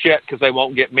give them shit because they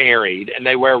won't get married, and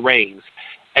they wear rings.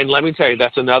 And let me tell you,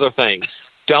 that's another thing.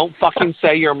 Don't fucking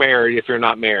say you're married if you're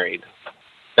not married.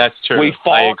 That's true. We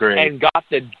fought I agree. and got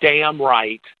the damn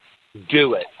right.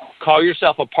 Do it. Call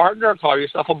yourself a partner, call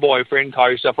yourself a boyfriend, call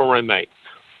yourself a roommate.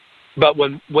 But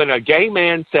when a gay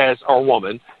man says, or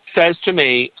woman, says to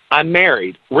me, I'm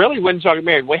married. Really? When did you get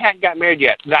married? We haven't got married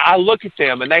yet. Now, I look at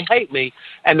them, and they hate me,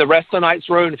 and the rest of the night's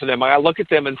ruined for them. I look at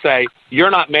them and say, you're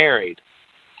not married.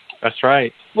 That's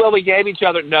right. Well, we gave each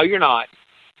other. No, you're not.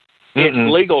 It's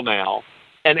legal now,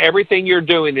 and everything you're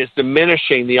doing is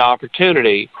diminishing the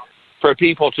opportunity for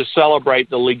people to celebrate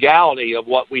the legality of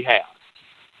what we have.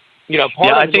 You know,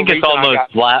 I think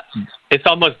it's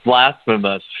almost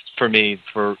blasphemous for me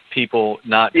for people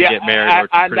not to get married.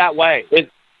 I'm that way.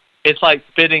 It's like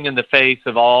spitting in the face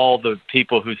of all the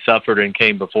people who suffered and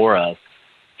came before us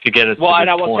to get us. Well, and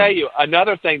I will tell you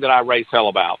another thing that I raise hell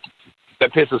about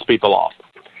that pisses people off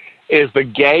is the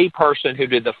gay person who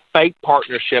did the fake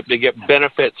partnership to get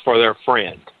benefits for their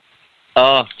friend.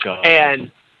 Oh God!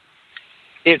 And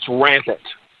it's rampant.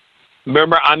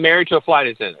 Remember, I'm married to a flight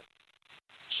attendant.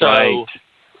 So,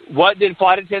 what did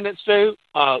flight attendants do?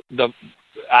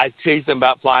 I tease them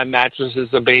about flying mattresses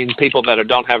and being people that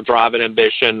don't have drive and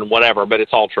ambition, whatever. But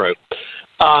it's all true.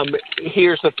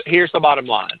 Here's the bottom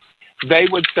line. They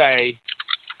would say,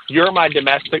 "You're my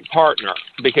domestic partner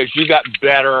because you got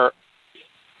better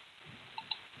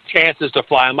chances to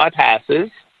fly on my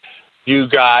passes. You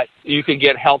could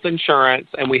get health insurance,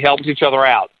 and we helped each other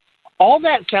out." All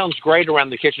that sounds great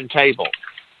around the kitchen table.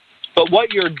 But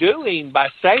what you're doing by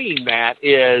saying that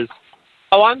is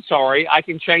oh, I'm sorry, I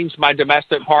can change my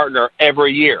domestic partner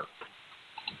every year,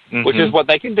 which is what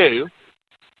they can do.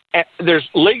 And there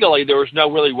was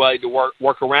no really way to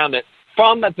work around it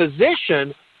from a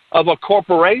position of a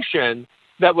corporation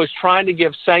that was trying to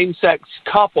give same-sex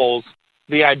couples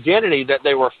the identity that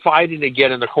they were fighting to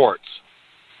get in the courts.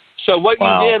 So what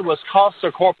you did was cost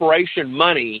the corporation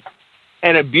money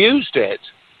and abused it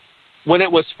when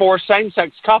it was for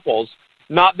same-sex couples,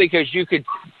 not because you could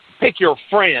pick your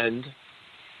friend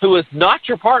who is not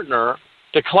your partner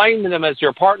to claim them as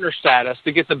your partner status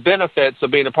to get the benefits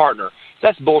of being a partner.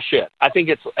 That's bullshit. I think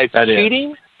it's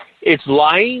cheating, it's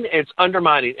lying, it's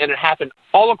undermining, and it happened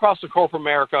all across the corporate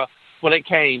America when it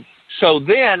came. So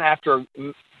then after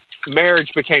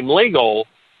marriage became legal,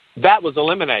 that was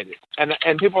eliminated.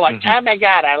 And people are like, oh my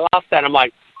God, I lost that. I'm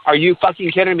like, are you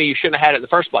fucking kidding me? You shouldn't have had it in the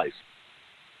first place.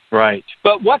 Right.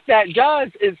 But what that does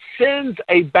is sends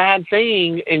a bad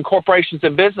thing in corporations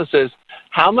and businesses.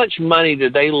 How much money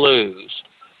did they lose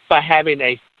by having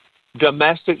a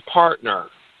domestic partner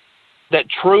that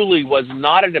truly was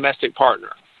not a domestic partner?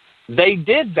 They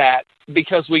did that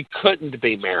because we couldn't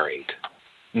be married.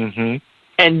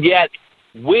 And yet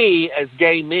we as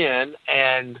gay men,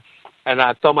 and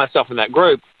I throw myself in that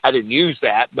group, I didn't use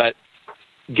that, but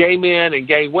gay men and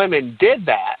gay women did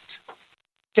that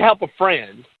to help a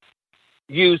friend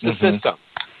use the system.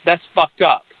 That's fucked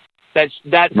up. That's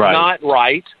not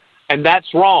right, and that's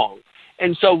wrong.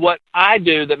 And so what I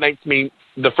do that makes me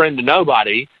the friend to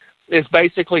nobody is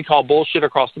basically called bullshit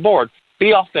across the board.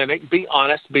 Be authentic, be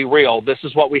honest, be real. This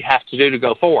is what we have to do to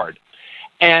go forward.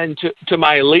 And to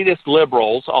my elitist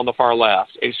liberals on the far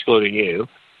left, excluding you,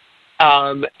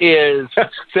 is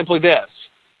simply this.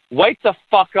 Wake the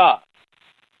fuck up.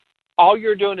 All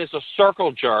you're doing is a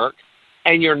circle jerk,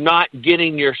 and you're not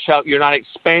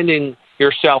expanding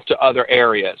yourself to other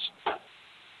areas.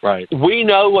 Right. We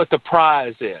know what the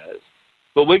prize is,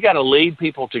 but we got to lead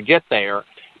people to get there.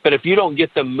 But if you don't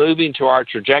get them moving to our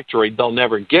trajectory, they'll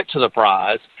never get to the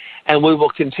prize, and we will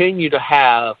continue to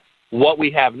have what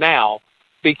we have now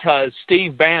because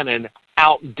Steve Bannon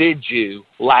outdid you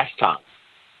last time.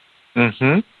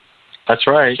 That's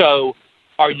right. So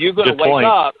are you going to wake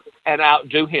up and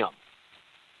outdo him?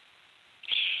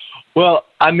 Well,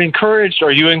 I'm encouraged.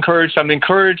 Are you encouraged? I'm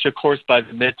encouraged, of course, by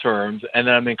the midterms, and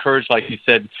then I'm encouraged, like you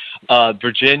said,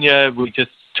 Virginia. We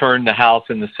just turned the House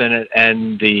and the Senate,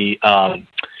 and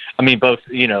both.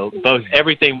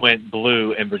 Everything went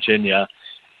blue in Virginia,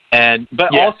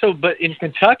 but in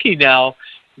Kentucky now,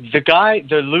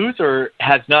 the loser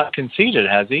has not conceded,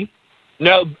 has he?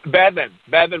 No,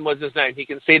 Bevin was his name. He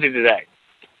conceded today.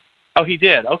 Oh, he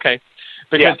did. Okay,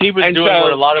 because he was doing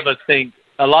what a lot of us think.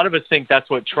 A lot of us think that's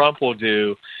what Trump will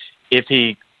do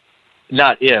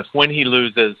when he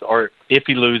loses, or if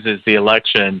he loses the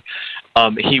election,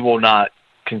 he will not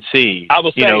concede. I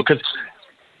will say, because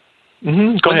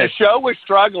when the show was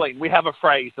struggling, we have a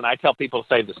phrase, and I tell people to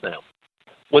say this now.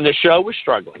 When the show was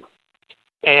struggling,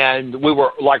 and we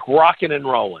were like rocking and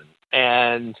rolling,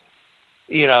 and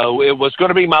it was going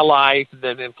to be my life,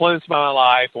 then influenced by my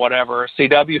life, whatever.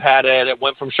 CW had it. It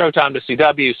went from Showtime to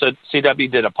CW, so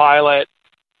CW did a pilot.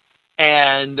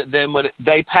 And then when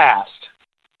they passed,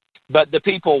 but the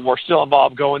people were still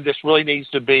involved going, this really needs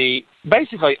to be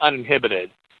basically uninhibited.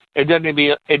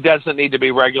 It doesn't need to be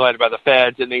regulated by the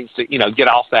feds. It needs to, get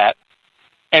off that.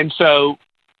 And so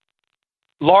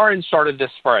Lauren started this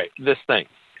thing.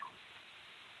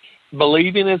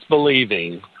 Believing is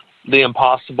believing. The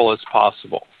impossible is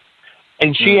possible.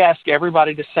 And she asked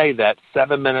everybody to say that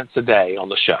 7 minutes a day on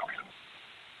the show.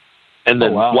 And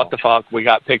then what the fuck, we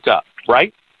got picked up,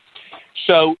 right?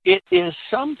 So it is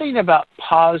something about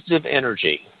positive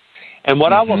energy. And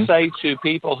what I will say to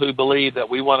people who believe that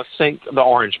we want to sink the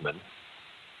Orangeman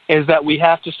is that we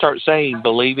have to start saying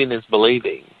believing is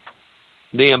believing.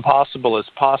 The impossible is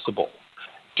possible.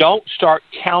 Don't start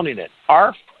counting it.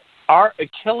 Our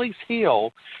Achilles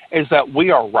heel is that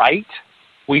we are right.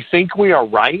 We think we are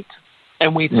right,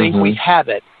 and we think we have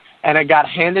it. And it got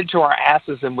handed to our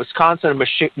asses in Wisconsin and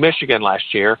Michigan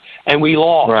last year, and we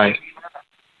lost. Right.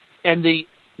 And the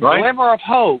glimmer of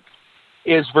hope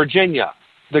is Virginia.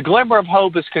 The glimmer of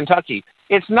hope is Kentucky.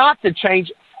 It's not to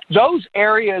change those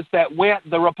areas that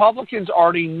the Republicans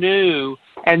already knew,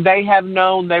 and they have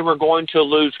known they were going to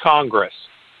lose Congress.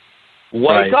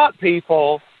 Wake up,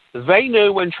 people. They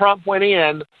knew when Trump went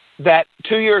in that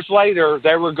 2 years later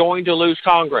they were going to lose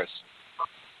Congress.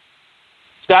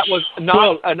 That was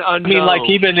not an unknown. I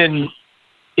mean,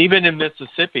 even in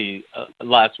Mississippi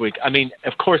last week, I mean,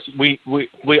 of course, we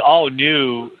all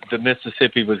knew the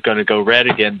Mississippi was going to go red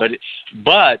again, but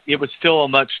it was still a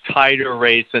much tighter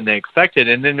race than they expected.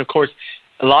 And then, of course,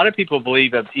 a lot of people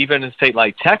believe that even a state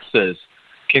like Texas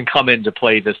can come into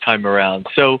play this time around.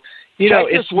 So,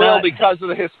 Texas will because of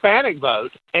the Hispanic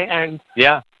vote. And,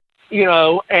 yeah.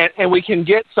 And we can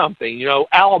get something.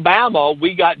 Alabama,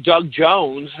 we got Doug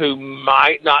Jones, who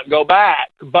might not go back,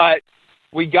 but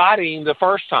we got him the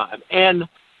first time. And,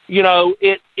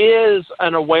 it is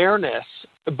an awareness.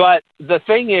 But the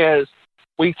thing is,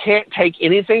 we can't take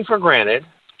anything for granted.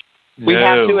 We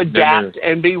have to adapt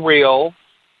and be real.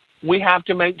 We have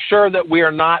to make sure that we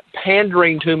are not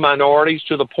pandering to minorities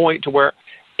to the point to where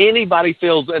anybody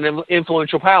feels an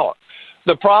influential power.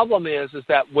 The problem is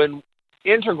that when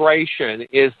integration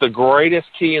is the greatest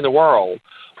key in the world,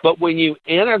 but when you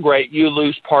integrate, you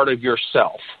lose part of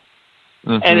yourself.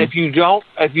 Mm-hmm. And if you don't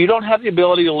have the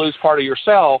ability to lose part of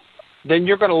yourself, then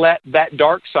you're going to let that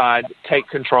dark side take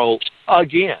control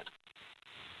again.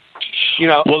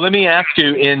 Well, let me ask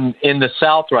you, in the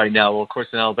South right now, well, of course,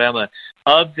 in Alabama,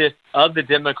 of the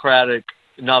Democratic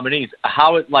nominees,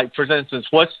 how it, like, for instance,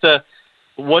 what's the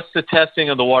testing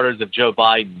of the waters of Joe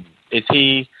Biden?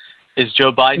 Is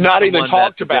Joe Biden not even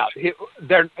talked about?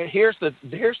 Here's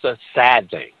the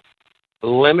sad thing: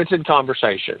 limited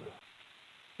conversation,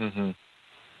 and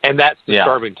that's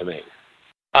disturbing to me.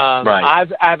 Right.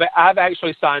 I've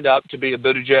actually signed up to be a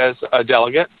Buttigieg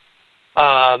delegate,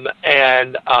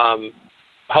 and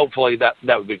hopefully that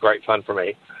would be great fun for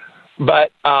me.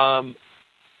 But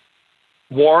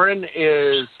Warren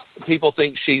is, people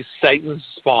think she's Satan's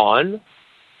spawn.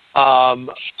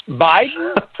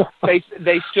 Biden,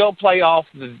 they still play off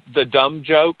the dumb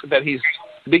joke that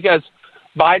because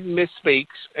Biden misspeaks,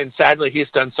 and sadly he's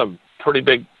done some pretty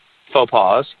big faux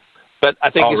pas, but I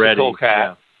think he's a cool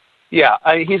cat. Yeah,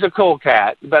 he's a cool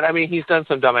cat, but I mean, he's done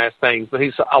some dumbass things, but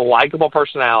he's a likable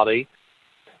personality,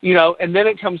 and then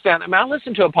it comes down. I mean, I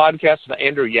listened to a podcast with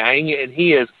Andrew Yang, and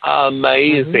he is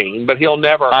amazing, but he'll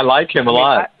never. I like him a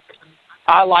lot.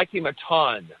 I like him a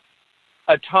ton,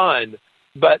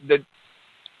 but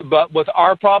with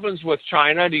our problems with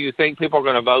China, do you think people are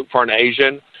going to vote for an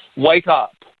Asian? Wake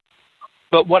up.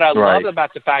 But what I love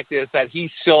about the fact is that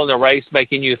he's still in the race,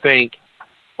 making you think,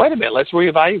 wait a minute, let's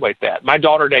reevaluate that. My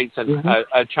daughter dates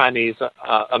a Chinese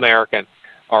American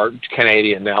or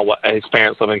Canadian now. His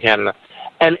parents live in Canada.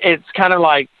 And it's kind of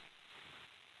like,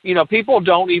 people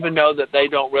don't even know that they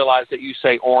don't realize that you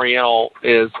say Oriental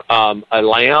is a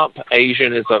lamp,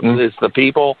 Asian is the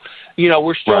people.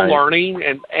 We're still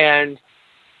learning.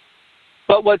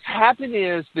 But what's happened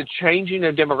is the changing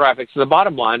of demographics. The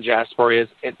bottom line, Jasper, is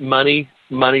money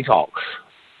talks.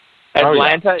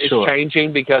 Atlanta is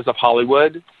changing because of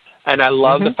Hollywood, and I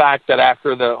love the fact that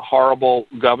after the horrible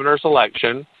governor's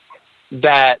election,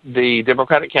 that the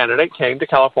Democratic candidate came to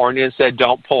California and said,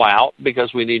 "Don't pull out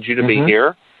because we need you to be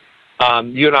here."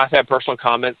 You and I have had personal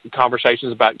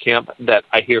conversations about Kemp that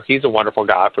I hear he's a wonderful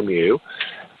guy from you,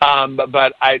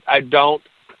 but I don't.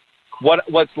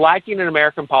 What's lacking in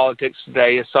American politics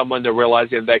today is someone to realize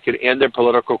that they could end their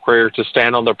political career to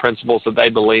stand on the principles that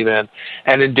they believe in,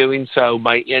 and in doing so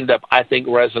may end up, I think,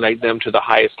 resonate them to the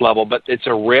highest level. But it's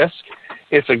a risk,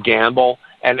 it's a gamble,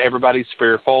 and everybody's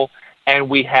fearful. And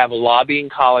we have lobbying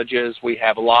colleges, we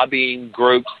have lobbying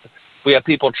groups, we have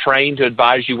people trained to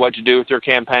advise you what to do with your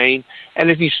campaign.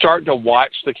 And if you start to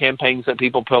watch the campaigns that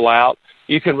people pull out,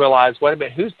 you can realize, wait a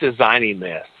minute, who's designing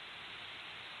this?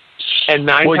 And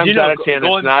 9 times out of 10,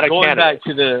 it's not a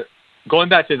candidate. Going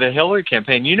back to the Hillary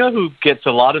campaign, you know who gets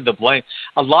a lot of the blame?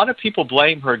 A lot of people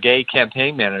blame her gay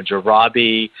campaign manager,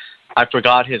 Robbie. I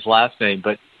forgot his last name,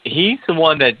 but he's the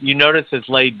one that you notice has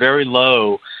laid very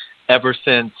low ever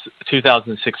since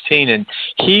 2016. And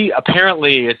he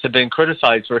apparently, it's been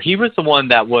criticized, where he was the one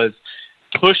that was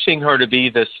pushing her to be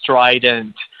the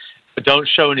strident, don't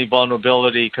show any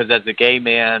vulnerability, because as a gay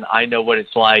man, I know what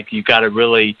it's like. You got to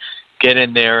really get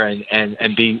in there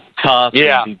and be tough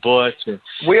and be butch.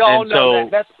 We all know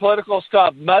that's political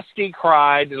stuff. Muskie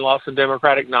cried and lost the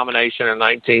Democratic nomination in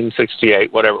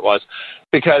 1968, whatever it was,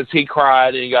 because he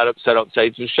cried and he got upset on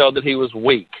stage and showed that he was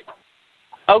weak.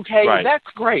 Okay, that's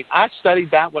great. I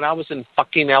studied that when I was in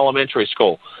fucking elementary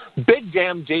school. Big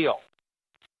damn deal.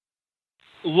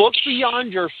 Look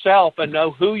beyond yourself and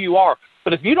know who you are.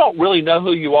 But if you don't really know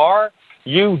who you are,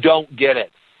 you don't get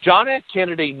it. John F.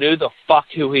 Kennedy knew the fuck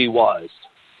who he was.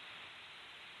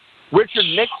 Richard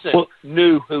Nixon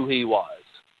knew who he was.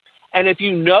 And if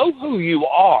you know who you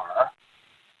are,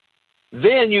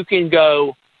 then you can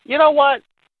go, you know what?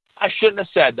 I shouldn't have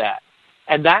said that.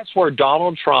 And that's where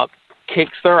Donald Trump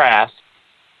kicks their ass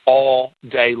all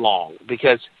day long,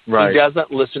 because he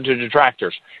doesn't listen to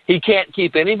detractors. He can't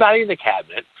keep anybody in the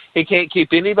cabinet. He can't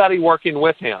keep anybody working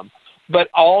with him. But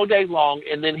all day long,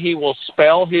 and then he will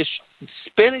spin his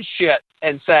shit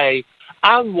and say,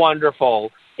 I'm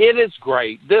wonderful. It is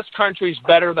great. This country's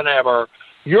better than ever.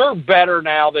 You're better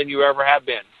now than you ever have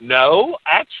been. No,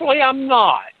 actually, I'm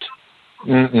not.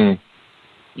 Mm-mm.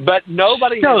 But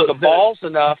nobody has the balls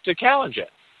enough to challenge it.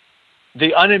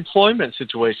 The unemployment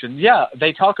situation, yeah,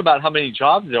 they talk about how many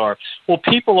jobs there are. Well,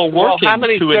 people are working. How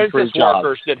many census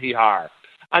workers did he hire?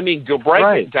 I mean,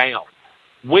 break it down.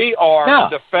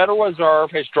 The Federal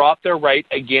Reserve has dropped their rate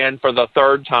again for the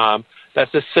third time.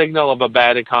 That's a signal of a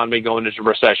bad economy going into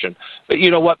recession. But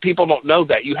you know what? People don't know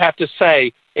that. You have to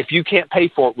say, if you can't pay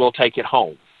for it, we'll take it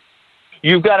home.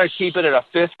 You've got to keep it at a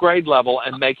fifth grade level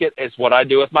and make it, as what I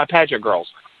do with my pageant girls,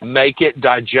 make it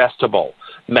digestible.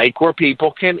 Make where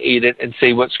people can eat it and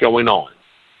see what's going on.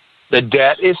 The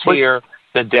debt is here.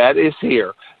 The debt is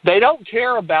here. They don't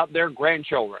care about their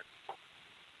grandchildren.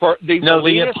 For the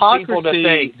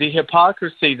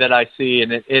hypocrisy that I see,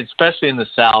 and especially in the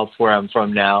South where I'm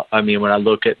from now, I mean, when I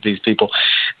look at these people,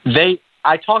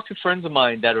 I talk to friends of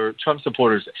mine that are Trump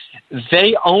supporters.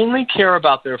 They only care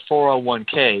about their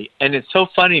 401k, and it's so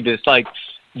funny. It's like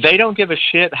they don't give a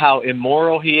shit how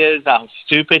immoral he is, how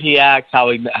stupid he acts,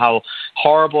 how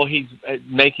horrible he's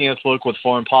making us look with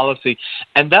foreign policy.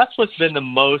 And that's what's been the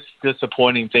most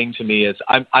disappointing thing to me is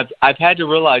I've had to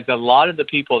realize that a lot of the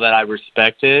people that I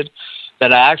respected,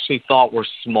 that I actually thought were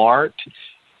smart,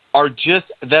 are just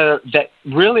that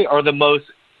really are the most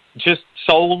just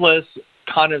soulless,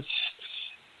 kind of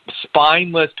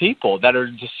spineless people that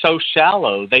are just so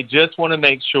shallow. They just want to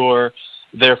make sure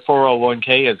their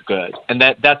 401k is good, and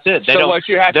that's it. What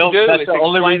you have to do that's is the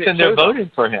only reason they're voting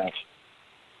for him.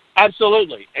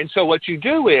 Absolutely. And so what you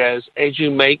do is you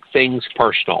make things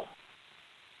personal.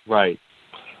 Right.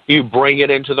 You bring it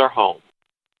into their home.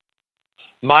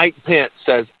 Mike Pence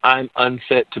says, I'm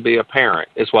unfit to be a parent,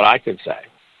 is what I can say.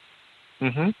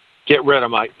 Mm-hmm. Get rid of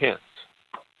Mike Pence.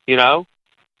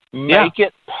 Make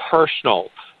it personal.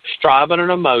 Strive on an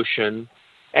emotion,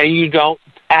 and you don't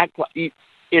act like...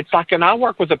 It's like, and I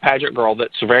work with a pageant girl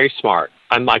that's very smart.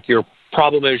 I'm like, your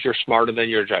problem is you're smarter than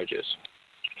your judges.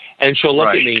 And she'll look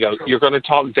at me and go, you're going to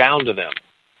talk down to them.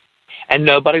 And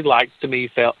nobody likes to be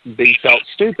felt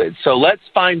stupid. So let's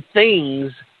find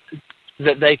things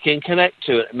that they can connect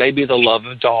to. Maybe the love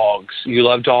of dogs. You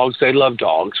love dogs, they love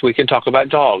dogs. We can talk about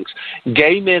dogs.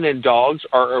 Gay men and dogs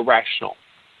are irrational.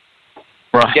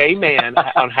 Right. Gay man,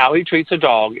 on how he treats a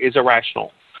dog, is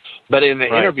irrational. But in the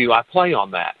interview, I play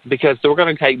on that because we're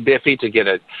going to take Biffy to get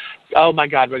it. Oh, my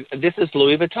God, this is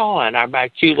Louis Vuitton, or my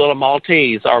cute little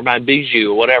Maltese, or my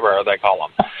bijou, whatever they call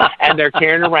them. And they're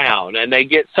carrying around, and they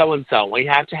get so-and-so. We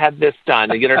have to have this done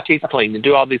to get our teeth cleaned and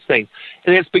do all these things.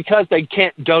 And it's because they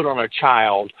can't dote on a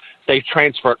child. They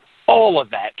transfer all of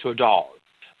that to a dog.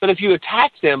 But if you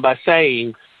attack them by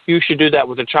saying, you should do that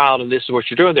with a child, and this is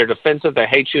what you're doing, they're defensive, they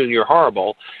hate you, and you're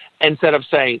horrible, instead of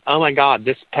saying, oh, my God,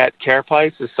 this pet care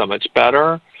place is so much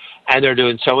better, and they're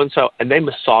doing so-and-so, and they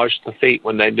massage the feet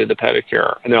when they do the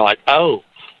pedicure. And they're like, oh,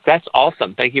 that's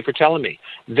awesome. Thank you for telling me.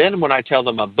 Then when I tell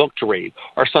them a book to read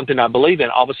or something I believe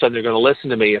in, all of a sudden they're going to listen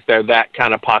to me if they're that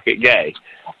kind of pocket gay.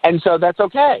 And so that's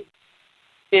okay.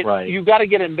 You've got to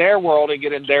get in their world and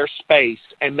get in their space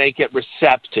and make it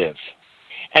receptive.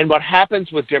 And what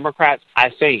happens with Democrats, I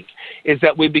think, is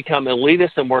that we become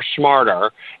elitist and we're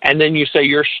smarter. And then you say,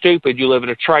 you're stupid, you live in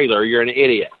a trailer, you're an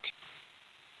idiot.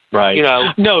 Right.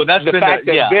 No, that's the fact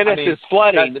that Venice is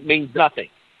flooding means nothing.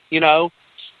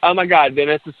 Oh, my God,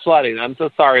 Venice is flooding. I'm so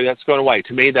sorry, that's going away.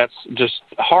 To me, that's just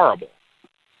horrible.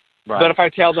 Right. But if I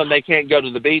tell them they can't go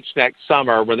to the beach next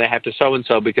summer when they have to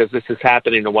so-and-so because this is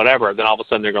happening or whatever, then all of a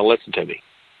sudden they're going to listen to me.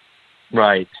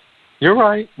 Right. You're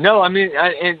right. No, I mean,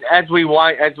 and as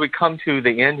we come to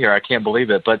the end here, I can't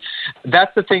believe it. But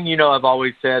that's the thing, I've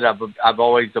always said, I've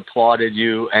always applauded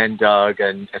you and Doug,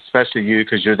 and especially you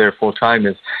because you're there full time.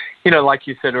 Is, like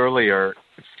you said earlier,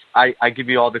 I give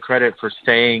you all the credit for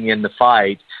staying in the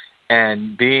fight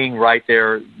and being right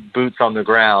there, boots on the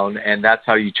ground, and that's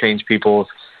how you change people's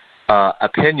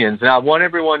opinions. And I want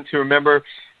everyone to remember,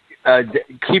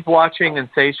 keep watching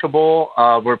Insatiable.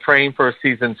 We're praying for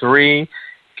season 3.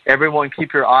 Everyone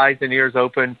keep your eyes and ears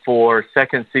open for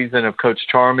second season of Coach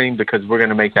Charming because we're going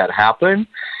to make that happen.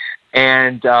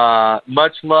 And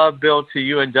much love, Bill, to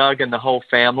you and Doug and the whole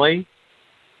family.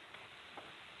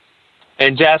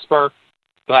 And Jasper,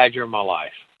 glad you're in my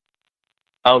life.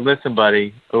 Oh, listen,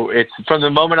 buddy. It's from the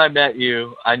moment I met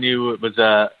you, I knew it was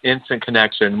an instant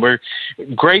connection.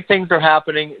 Great things are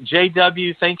happening.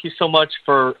 JW, thank you so much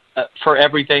for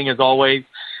everything as always.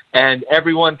 And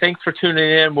everyone, thanks for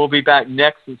tuning in. We'll be back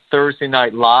next Thursday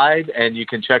night live, and you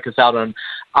can check us out on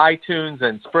iTunes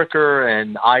and Spreaker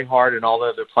and iHeart and all the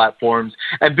other platforms.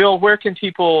 And Bill, where can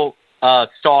people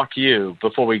stalk you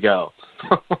before we go?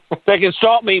 They can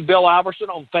stalk me, Bill Alverson,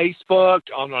 on Facebook,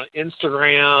 on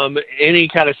Instagram, any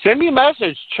kind of, send me a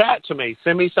message, chat to me,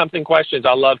 send me something, questions.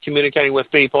 I love communicating with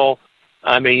people.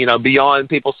 I mean, beyond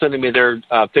people sending me their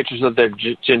pictures of their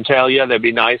genitalia, that'd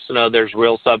be nice to know there's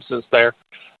real substance there.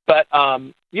 But,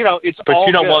 it's But all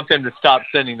you don't good. want them to stop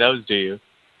sending those, do you?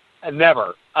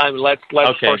 Never. Let's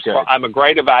Okay, first good. of all, I'm a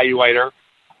great evaluator,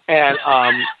 and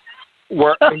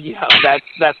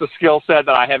that's a skill set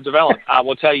that I have developed. I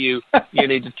will tell you, you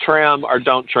need to trim or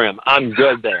don't trim. I'm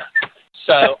good there.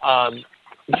 So,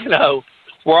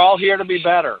 we're all here to be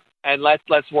better, and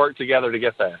let's work together to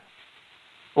get there.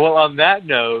 Well, on that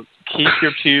note, keep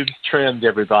your pubes trimmed,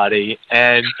 everybody.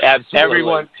 And Absolutely.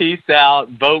 Everyone, peace out.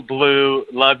 Vote blue.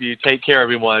 Love you. Take care,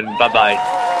 everyone.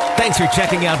 Bye-bye. Thanks for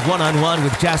checking out One-on-One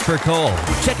with Jasper Cole.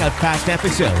 Check out past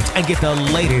episodes and get the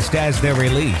latest as they're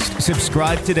released.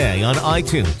 Subscribe today on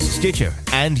iTunes, Stitcher,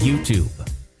 and YouTube.